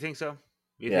 do you think so?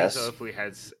 Do you think so? Yes. If we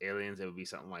had aliens, it would be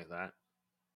something like that.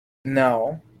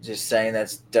 No, just saying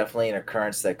that's definitely an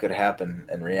occurrence that could happen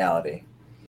in reality.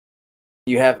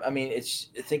 You have, I mean, it's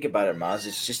think about it, Maz.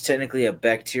 It's just technically a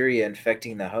bacteria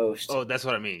infecting the host. Oh, that's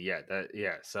what I mean. Yeah, that.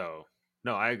 Yeah. So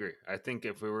no, I agree. I think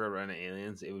if we were to run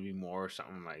aliens, it would be more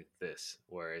something like this,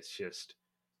 where it's just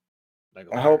like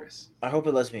a I hope, virus. I hope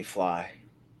it lets me fly.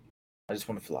 I just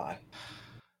want to fly.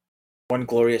 One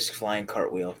glorious flying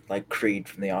cartwheel, like Creed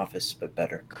from The Office, but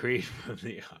better. Creed from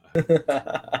the.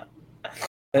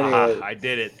 Anyway, I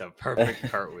did it. The perfect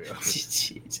cartwheel.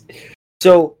 jeez.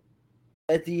 So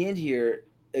at the end here,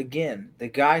 again, the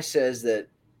guy says that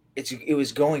it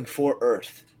was going for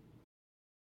Earth.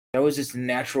 That was its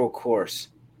natural course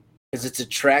because it's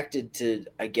attracted to,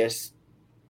 I guess,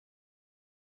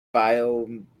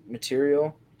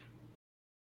 biomaterial.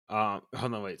 Hold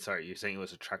on, wait. Sorry, you're saying it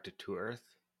was attracted to Earth?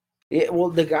 Yeah, well,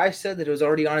 the guy said that it was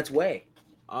already on its way.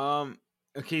 Um.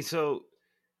 Okay, so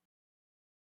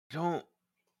don't.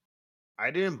 I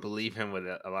didn't believe him with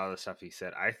a lot of the stuff he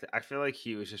said. I feel like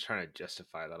he was just trying to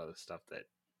justify a lot of the stuff that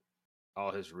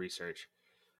all his research.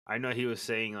 I know he was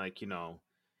saying like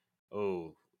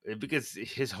because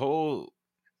his whole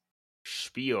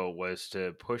spiel was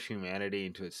to push humanity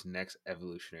into its next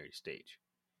evolutionary stage.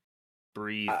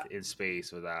 Breathe I in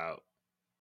space without.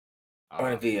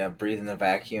 want to be breathing the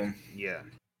vacuum. Yeah.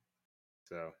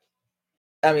 So.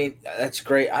 I mean, that's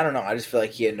great. I don't know. I just feel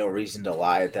like he had no reason to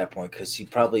lie at that point because he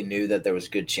probably knew that there was a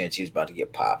good chance he was about to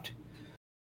get popped.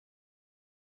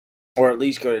 Or at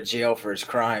least go to jail for his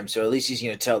crime. So at least he's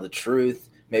going to tell the truth.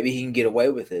 Maybe he can get away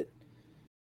with it.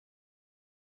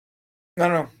 I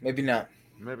don't know. Maybe not.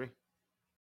 Maybe.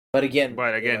 But again,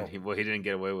 But again, he didn't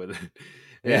get away with it.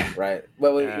 yeah, right.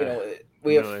 Well, uh,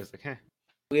 we Miller's like,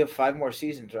 we have 5 more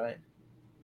seasons, right?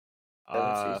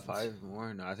 7 seasons. 5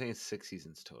 more? No, I think it's 6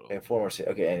 seasons total. Okay, 4 more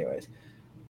seasons. Okay, anyways.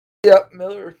 Yep,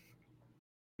 Miller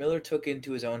took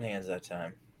into his own hands that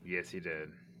time. Yes, he did.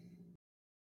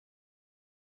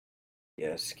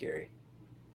 Yeah, scary.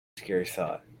 Scary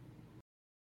thought.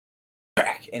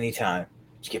 Crack anytime.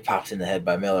 Just get popped in the head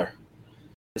by Miller.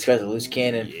 This guy's a loose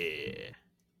cannon. Yeah.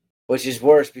 Which is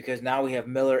worse because now we have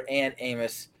Miller and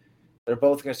Amos. They're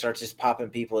both going to start just popping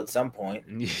people at some point.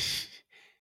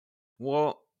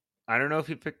 Well, I don't know if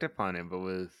you picked up on it, but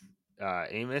with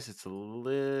Amos, it's a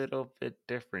little bit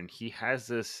different. He has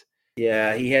this.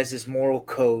 Yeah, he has this moral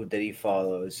code that he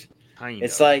follows. Kind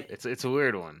It's of. like It's a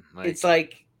weird one. it's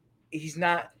like he's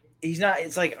not.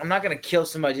 It's like I'm not going to kill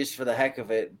somebody just for the heck of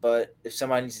it, but if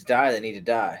somebody needs to die, they need to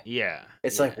die. Yeah.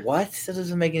 It's yeah. like what? That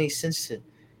doesn't make any sense to.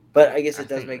 But I guess it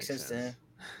does think make makes sense to him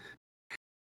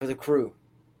for the crew.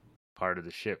 Part of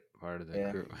the ship, part of the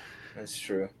crew. That's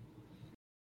true.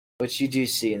 Which you do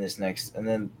see in this next, and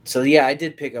then so yeah, I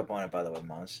did pick up on it by the way,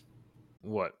 Mons.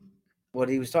 What? What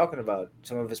he was talking about,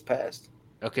 some of his past.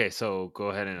 Okay, so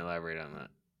go ahead and elaborate on that.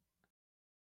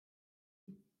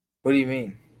 What do you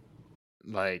mean?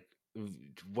 Like,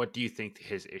 what do you think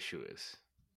his issue is?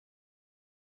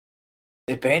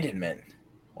 Abandonment.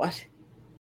 What?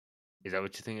 Is that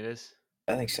what you think it is?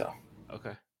 I think so.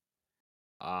 Okay.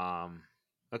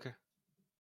 Okay.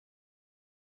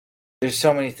 There's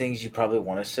so many things you probably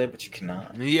want to say, but you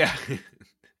cannot. Yeah.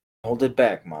 Hold it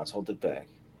back, Mons. Hold it back.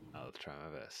 I'll try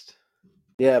my best.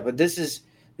 Yeah, but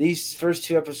these first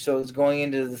 2 episodes going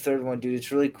into the third one, dude.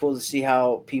 It's really cool to see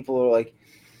how people are like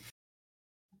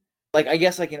I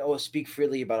guess I can speak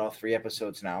freely about all 3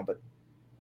 episodes now, but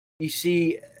you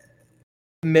see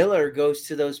Miller goes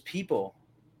to those people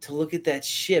to look at that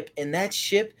ship, and that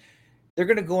ship, they're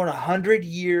going to go on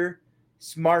 100-year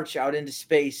march out into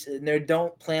space, and they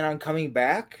don't plan on coming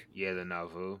back. Yeah, the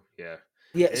Nauvoo. Yeah.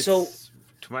 Yeah, so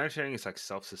to my understanding, it's like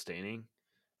self-sustaining.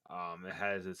 It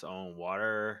has its own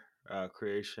water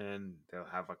creation. They'll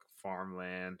have like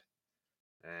farmland,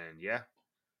 and yeah,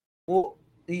 well,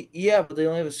 yeah, but they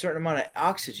only have a certain amount of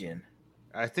oxygen.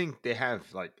 I think they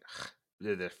have like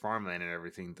the farmland and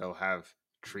everything. They'll have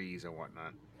trees and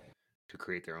whatnot to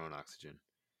create their own oxygen.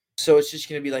 So it's just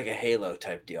going to be like a Halo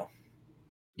type deal.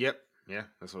 Yep. Yeah,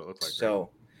 that's what it looks like. So, right?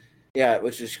 yeah,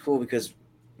 which is cool because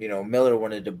Miller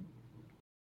wanted to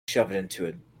shove it into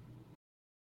it,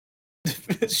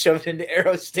 shove it into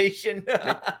Aero Station,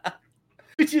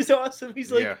 which is awesome.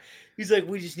 He's like,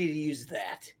 we just need to use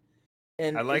that.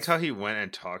 And I like how he went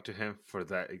and talked to him for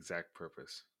that exact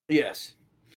purpose. Yes.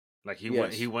 Like he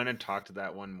went and talked to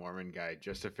that one Mormon guy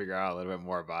just to figure out a little bit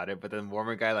more about it, but then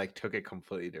Mormon guy like took it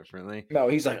completely differently. No,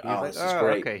 he's like, this is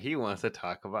great. Okay, he wants to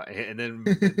talk about it, and then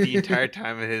the entire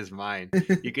time in his mind,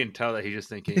 you can tell that he's just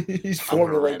thinking he's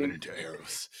formulating into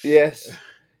arrows. Yes,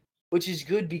 which is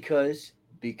good because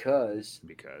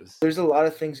there's a lot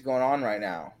of things going on right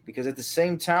now. Because at the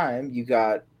same time, you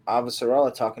got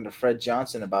Avasarala talking to Fred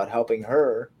Johnson about helping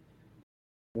her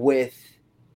with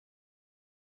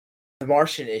the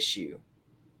Martian issue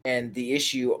and the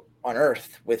issue on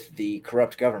Earth with the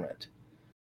corrupt government.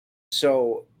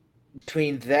 So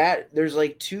between that, there's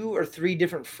like 2 or 3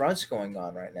 different fronts going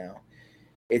on right now.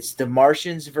 It's the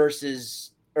Martians versus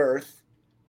Earth,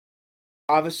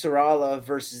 Avasarala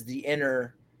versus the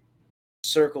inner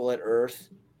circle at Earth,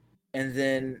 and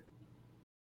then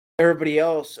everybody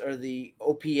else are the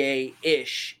OPA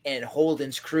ish and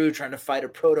Holden's crew trying to fight a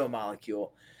proto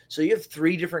molecule. So you have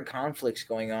three different conflicts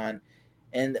going on.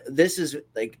 And this is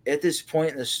like at this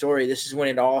point in the story, this is when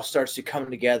it all starts to come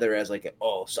together as like,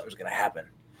 oh, something's gonna happen.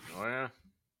 Oh yeah.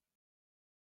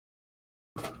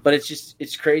 But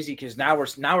it's crazy because now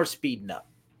we're speeding up.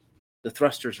 The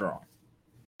thrusters are on.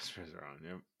 Thrusters are on.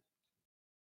 Yep.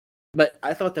 But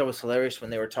I thought that was hilarious when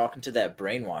they were talking to that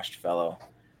brainwashed fellow.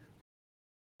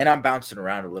 And I'm bouncing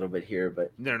around a little bit here,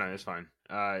 but no, it's fine.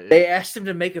 They asked him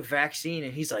to make a vaccine,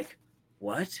 and he's like,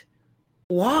 "What?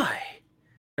 Why?"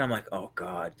 And I'm like, "Oh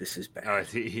God, this is bad." Oh,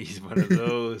 he's one of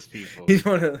those people. He's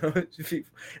one of those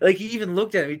people. Like he even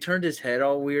looked at him. He turned his head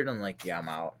all weird. I'm like, "Yeah, I'm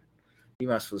out. You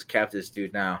must have capped this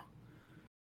dude now."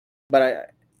 But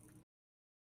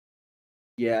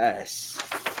yes,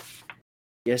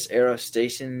 Aero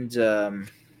Station's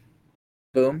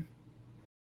boom.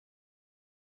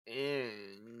 And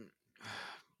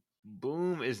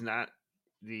boom is not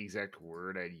the exact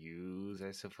word I'd use,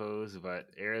 I suppose, but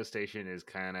Aero Station is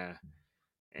kind of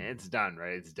it's done,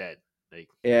 right? It's dead. Like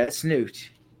Yeah, it's nuked.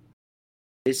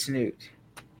 It's nuked.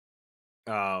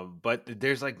 but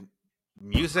there's like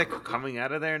music coming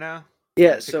out of there now.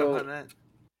 Yeah, Pick up so on that.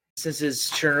 since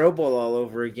it's Chernobyl all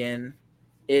over again,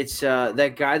 it's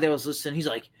that guy that was listening. He's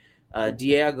like,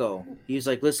 Diego. He's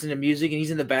like listening to music and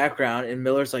he's in the background. And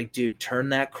Miller's like, dude, turn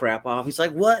that crap off. He's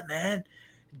like, what, man?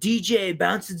 DJ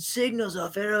bouncing signals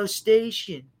off Aero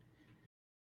Station.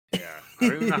 Yeah, I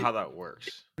don't even know how that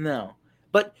works. No,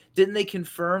 but didn't they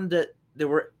confirm that there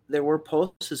were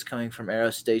pulses coming from Aero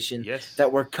Station Yes. that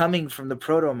were coming from the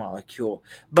proto molecule?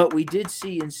 But we did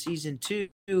see in season 2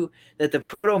 that the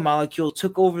proto molecule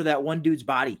took over that one dude's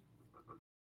body.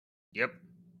 Yep.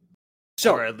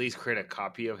 So or at least create a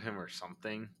copy of him or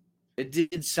something. it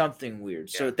did something weird.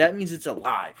 Yeah. So that means it's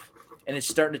alive and it's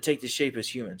starting to take the shape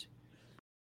as humans.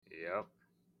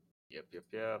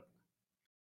 Yep.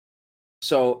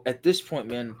 So at this point,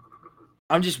 man,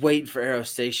 I'm just waiting for Aero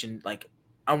Station. Like,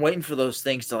 I'm waiting for those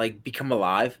things to like become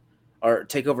alive or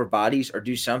take over bodies or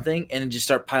do something and then just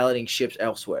start piloting ships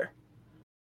elsewhere.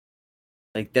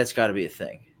 Like, that's got to be a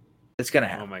thing. That's going to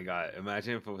happen. Oh my god.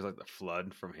 Imagine if it was like the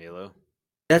flood from Halo.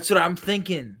 That's what I'm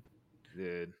thinking.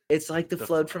 Dude. It's like the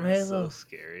flood from Halo. So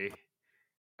scary.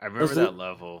 I remember that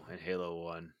level in Halo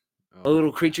 1. The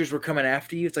little creatures were coming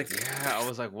after you. It's like, yeah, I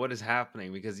was like, what is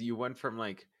happening? Because you went from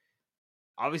like,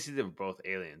 obviously they were both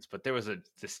aliens, but there was a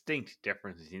distinct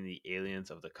difference between the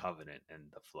aliens of the Covenant and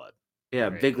the Flood. yeah,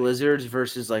 right? big lizards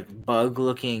versus like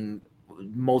bug-looking,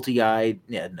 multi-eyed.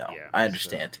 Yeah, no, Yeah, I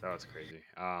understand. So that was crazy.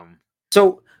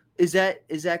 So is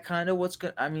that kind of what's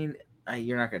going? I mean,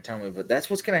 you're not gonna tell me, but that's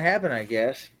what's gonna happen, I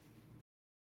guess.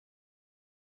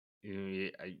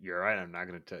 You're right. I'm not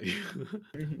going to tell you.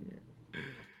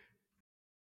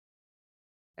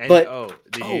 And But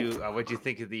what'd you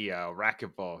think of the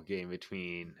racquetball game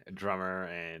between Drummer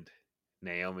and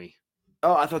Naomi?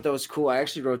 Oh, I thought that was cool. I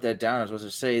actually wrote that down. I was supposed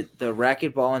to say the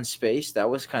racquetball in space. That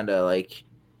was kind of like,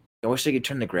 I wish they could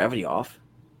turn the gravity off,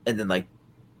 and then like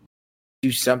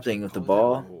do something with the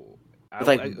ball.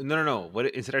 No. What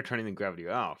instead of turning the gravity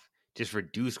off, just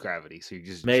reduce gravity, so you're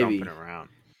just maybe jumping around.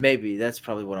 Maybe that's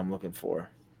probably what I'm looking for.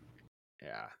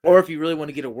 Yeah. Or if you really want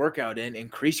to get a workout in,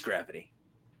 increase gravity.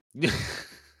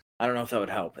 I don't know if that would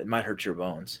help. It might hurt your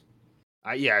bones.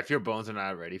 Yeah, if your bones are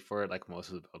not ready for it, like most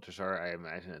of the builders are, I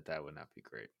imagine that would not be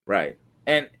great. Right.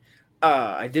 And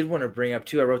I did want to bring up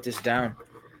too. I wrote this down.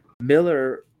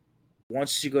 Miller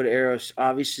wants to go to Eros,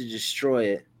 obviously destroy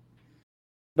it.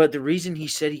 But the reason he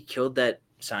said he killed that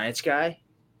science guy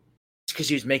is because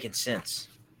he was making sense.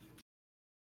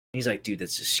 He's like, dude,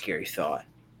 that's a scary thought.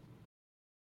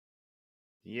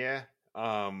 Yeah.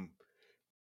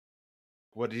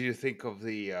 What did you think of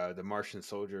the Martian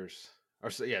soldiers?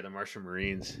 The Martian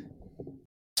Marines.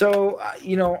 So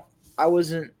I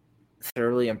wasn't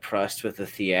thoroughly impressed with the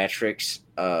theatrics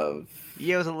of.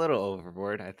 Yeah, it was a little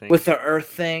overboard, I think. With the Earth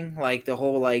thing, like the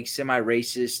whole like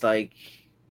semi-racist, like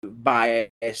bias,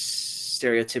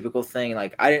 stereotypical thing.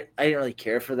 Like I didn't really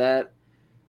care for that,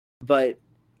 but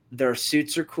their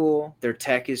suits are cool, their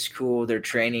tech is cool, their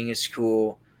training is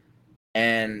cool,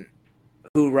 and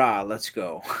hoorah, let's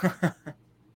go. I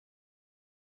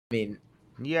mean,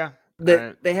 yeah,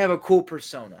 they have a cool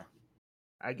persona.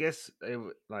 I guess it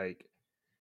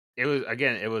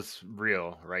was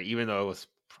real, right? Even though it was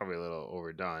probably a little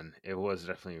overdone, it was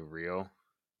definitely real.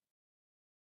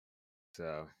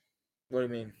 So, what do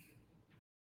you mean?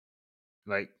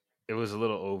 Like, it was a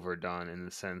little overdone in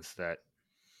the sense that,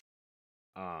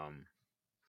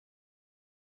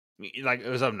 like, it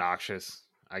was obnoxious.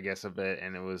 I guess, a bit,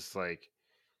 and it was like,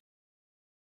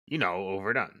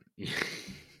 overdone.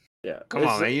 Yeah, Come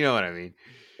on, man, you know what I mean.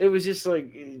 it was just like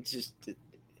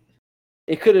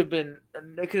it could have been.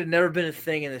 It could have never been a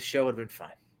thing, and the show would have been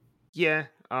fine. Yeah,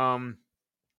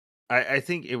 I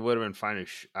think it would have been fine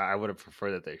if I would have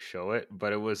preferred that they show it,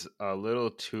 but it was a little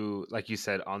too, like you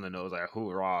said, on the nose, like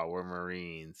hoorah, we're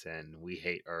Marines and we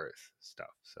hate Earth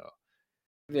stuff. So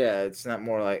Yeah, it's not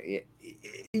more like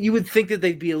you would think that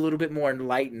they'd be a little bit more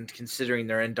enlightened, considering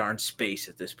they're in darn space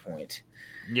at this point.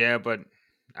 yeah, but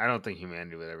I don't think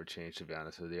humanity would ever change. To be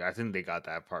honest with you, I think they got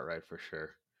that part right for sure.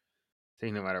 I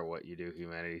think no matter what you do,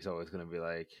 humanity's always going to be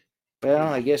like, Well,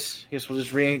 hey, I guess we'll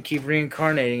just keep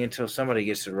reincarnating until somebody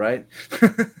gets it right.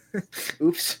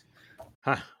 Oops.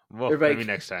 huh? Well, maybe Everybody,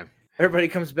 next time. everybody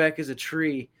comes back as a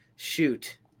tree.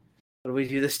 Shoot. What do we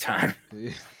do this time?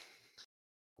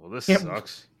 Well, this Can't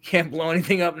sucks. can't blow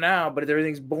anything up now, but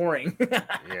everything's boring.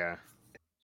 Yeah.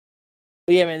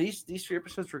 But yeah, man, these 3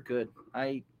 episodes were good.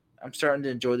 I'm starting to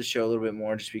enjoy the show a little bit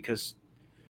more just because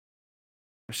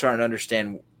I'm starting to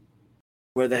understand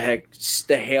where the heck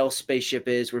the Hale spaceship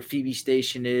is, where Phoebe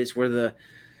Station is, where the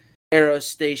Arrow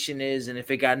Station is, and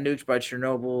if it got nuked by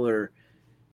Chernobyl or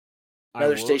I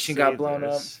another will station say got blown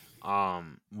up. this.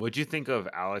 What'd you think of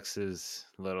Alex's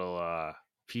little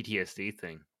PTSD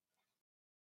thing?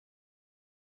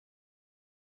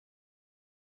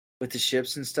 With the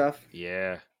ships and stuff,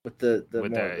 Yeah. with the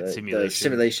With more the the simulation.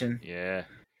 simulation. Yeah.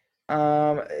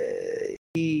 Um,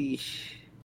 he,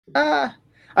 uh,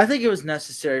 I think it was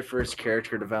necessary for his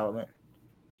character development.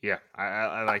 Yeah.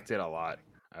 I liked it a lot.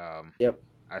 Yep,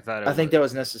 I thought it I think was, that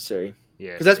was necessary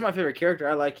yeah. because that's my favorite character.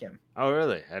 I like him. Oh,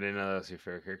 really? I didn't know that was your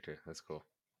favorite character. That's cool.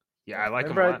 Yeah, Yeah, I like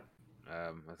him a remember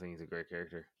lot. I think he's a great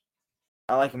character.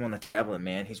 I like him on the tablet,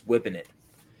 man. He's whipping it.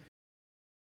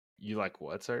 You like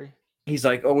what? Sorry. He's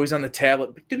like always on the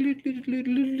tablet.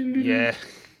 Yeah.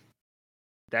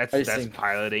 I just That's think,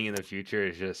 piloting in the future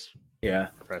is just yeah.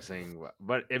 pressing,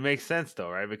 but it makes sense though,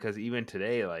 right? Because even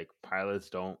today, like pilots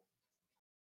don't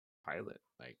pilot.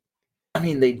 Like, I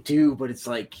mean, they do, but it's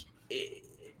like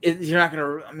you're not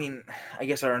gonna. I mean, I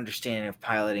guess our understanding of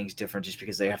piloting is different, just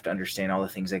because they have to understand all the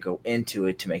things that go into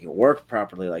it to make it work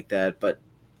properly like that. But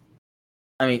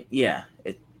I mean, yeah,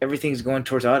 everything's going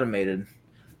towards automated.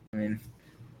 I mean,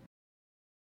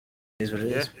 it is what it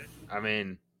yeah. is. I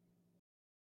mean,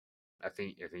 I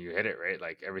think you hit it right.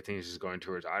 Like everything's just going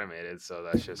towards automated, so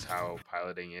that's just how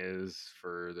piloting is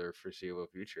for the foreseeable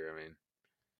future. I mean,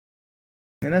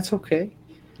 And that's okay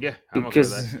yeah, I'm okay with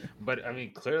that. because But I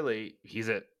mean, clearly he's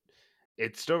a.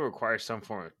 It still requires some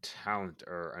form of talent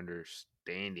or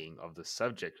understanding of the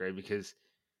subject, right? Because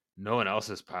no one else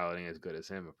is piloting as good as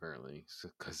him, apparently,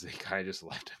 because they kind of just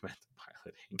left him at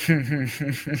the piloting.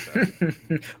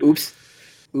 So, oops,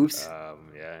 oops.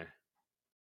 yeah,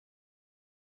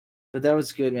 But that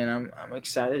was good, man. I'm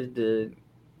excited to.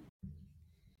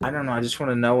 I don't know. I just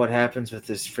want to know what happens with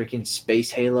this freaking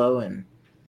space Halo, and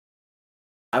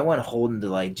I want Holden to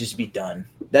like just be done.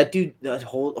 That dude,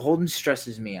 Holden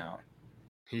stresses me out.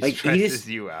 he Like stresses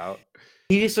you out.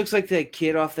 he just looks like that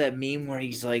kid off that meme where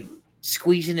he's like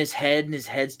squeezing his head and his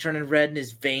head's turning red and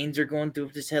his veins are going through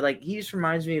his head. Like he just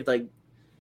reminds me of like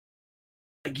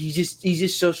he's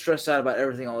just so stressed out about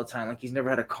everything all the time. Like he's never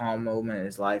had a calm moment in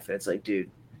his life. And it's like, dude,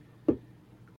 go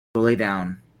lay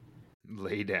down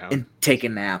Lay down. and take a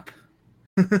nap.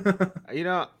 You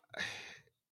know,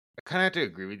 I kind of have to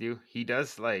agree with you. He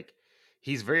does like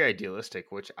he's very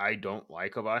idealistic, which I don't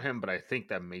like about him, but I think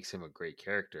that makes him a great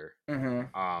character.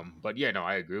 Mm-hmm. But yeah, no,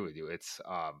 I agree with you. It's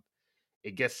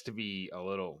it gets to be a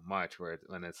little much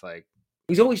when it's like,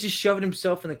 He's always just shoving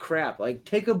himself in the crap. Like,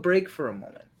 take a break for a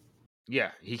moment.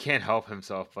 yeah, he can't help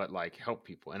himself but like help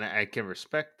people, and I can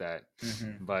respect that.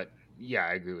 Mm-hmm. But yeah,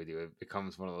 I agree with you. It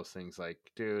becomes one of those things like,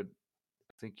 dude,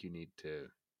 I think you need to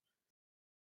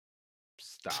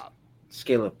stop.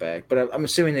 Scale it back. But I'm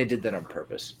assuming they did that on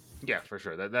purpose. Yeah, for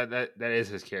sure. That is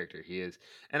his character. He is,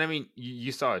 and I mean,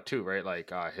 you saw it too, right?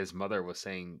 Like his mother was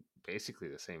saying basically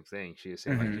the same thing. She was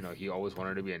saying like, Mm-hmm. he always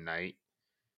wanted to be a knight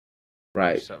or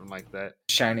Right. something like that.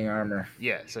 Shining armor.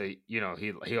 Yeah, so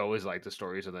he always liked the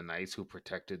stories of the knights who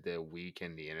protected the weak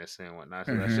and the innocent and whatnot.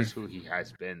 So that's Mm-hmm. just who he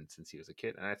has been since he was a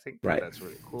kid, and I think Right. that's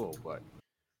really cool. But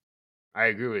I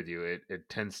agree with you. It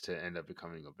tends to end up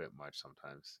becoming a bit much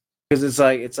sometimes. Because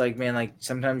it's like, man, like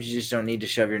sometimes you just don't need to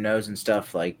shove your nose and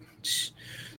stuff. Like,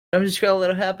 I'm just gonna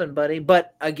let it happen, buddy.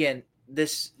 But again,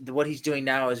 what he's doing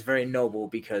now is very noble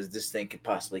because this thing could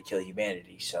possibly kill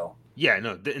humanity. So Yeah,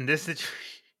 no, in this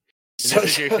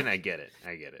situation, so I get it.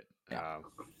 I get it. yeah.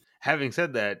 Having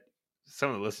said that, some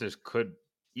of the listeners could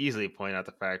easily point out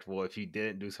the fact, well, if he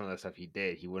didn't do some of the stuff he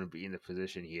did, he wouldn't be in the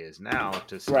position he is now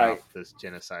to Right. stop this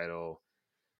genocidal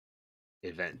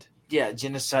event. Yeah,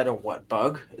 genocidal what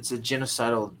bug? It's a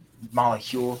genocidal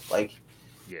molecule. Like,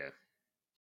 Yeah.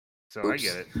 So I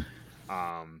get oops. it.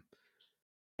 Um,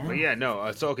 but yeah, no.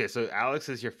 So okay, so Alex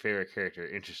is your favorite character.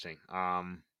 Interesting.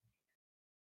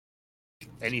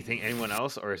 Anyone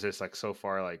else, or is this like so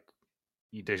far like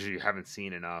you haven't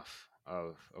seen enough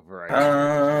of a variety of characters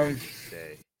to Um. even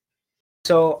say?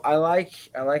 So I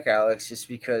like Alex just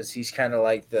because he's kind of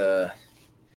like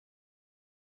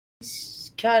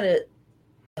he's kind of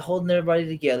holding everybody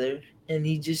together, and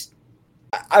he just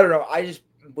I don't know. I just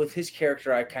with his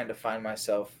character, I kind of find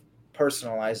myself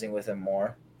personalizing with him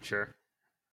more. Sure.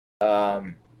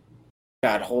 Um.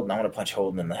 God, Holden. I want to punch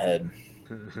Holden in the head.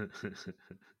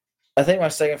 I think my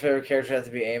second favorite character has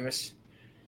to be Amos.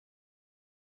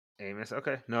 Amos.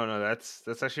 Okay. No, that's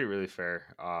actually really fair.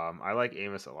 I like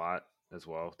Amos a lot as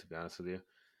well, to be honest with you.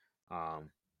 Um,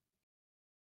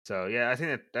 so yeah, I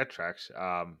think that tracks.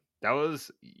 That was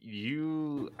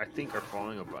you. I think are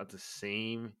following about the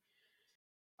same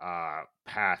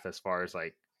path as far as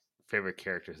like favorite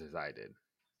characters as I did.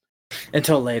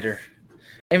 Until later.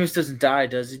 Amos doesn't die,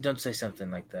 does he? Don't say something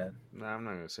like that. No, I'm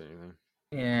not gonna say anything.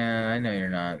 Yeah, I know you're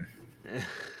not.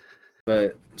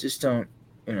 But just don't,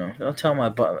 don't tell my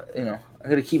butt. I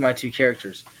gotta keep my two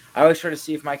characters. I always try to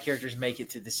see if my characters make it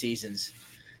to the seasons.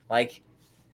 Like,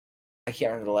 I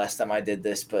can't remember the last time I did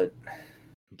this, but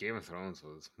Game of Thrones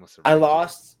was must have I wrecked you.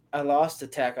 lost. I lost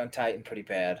Attack on Titan pretty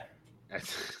bad.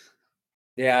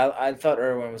 Yeah, I thought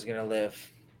Erwin was gonna live.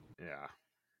 Yeah,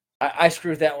 I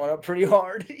screwed that one up pretty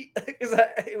hard because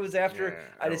it was after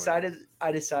yeah, I decided.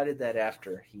 I decided that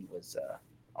after he was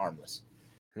armless.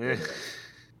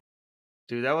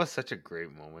 Dude, that was such a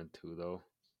great moment too, though.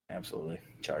 Absolutely,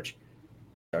 charge,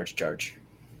 charge, charge.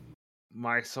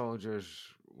 My soldiers,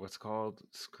 what's called?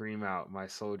 Scream out, my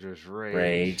soldiers rage.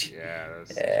 Rage. Yeah, that was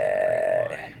such a great Yeah,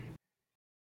 line.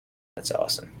 that's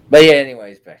awesome. But yeah,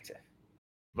 anyways, back to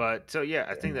But so yeah,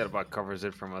 I think that about covers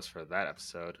it from us for that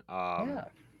episode. yeah.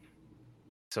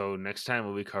 So next time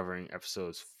we'll be covering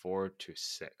episodes 4 to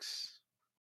 6.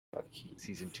 Fuck you.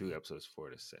 Season 2, episodes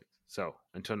 4 to 6. So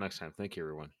until next time, thank you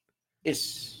everyone.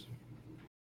 It's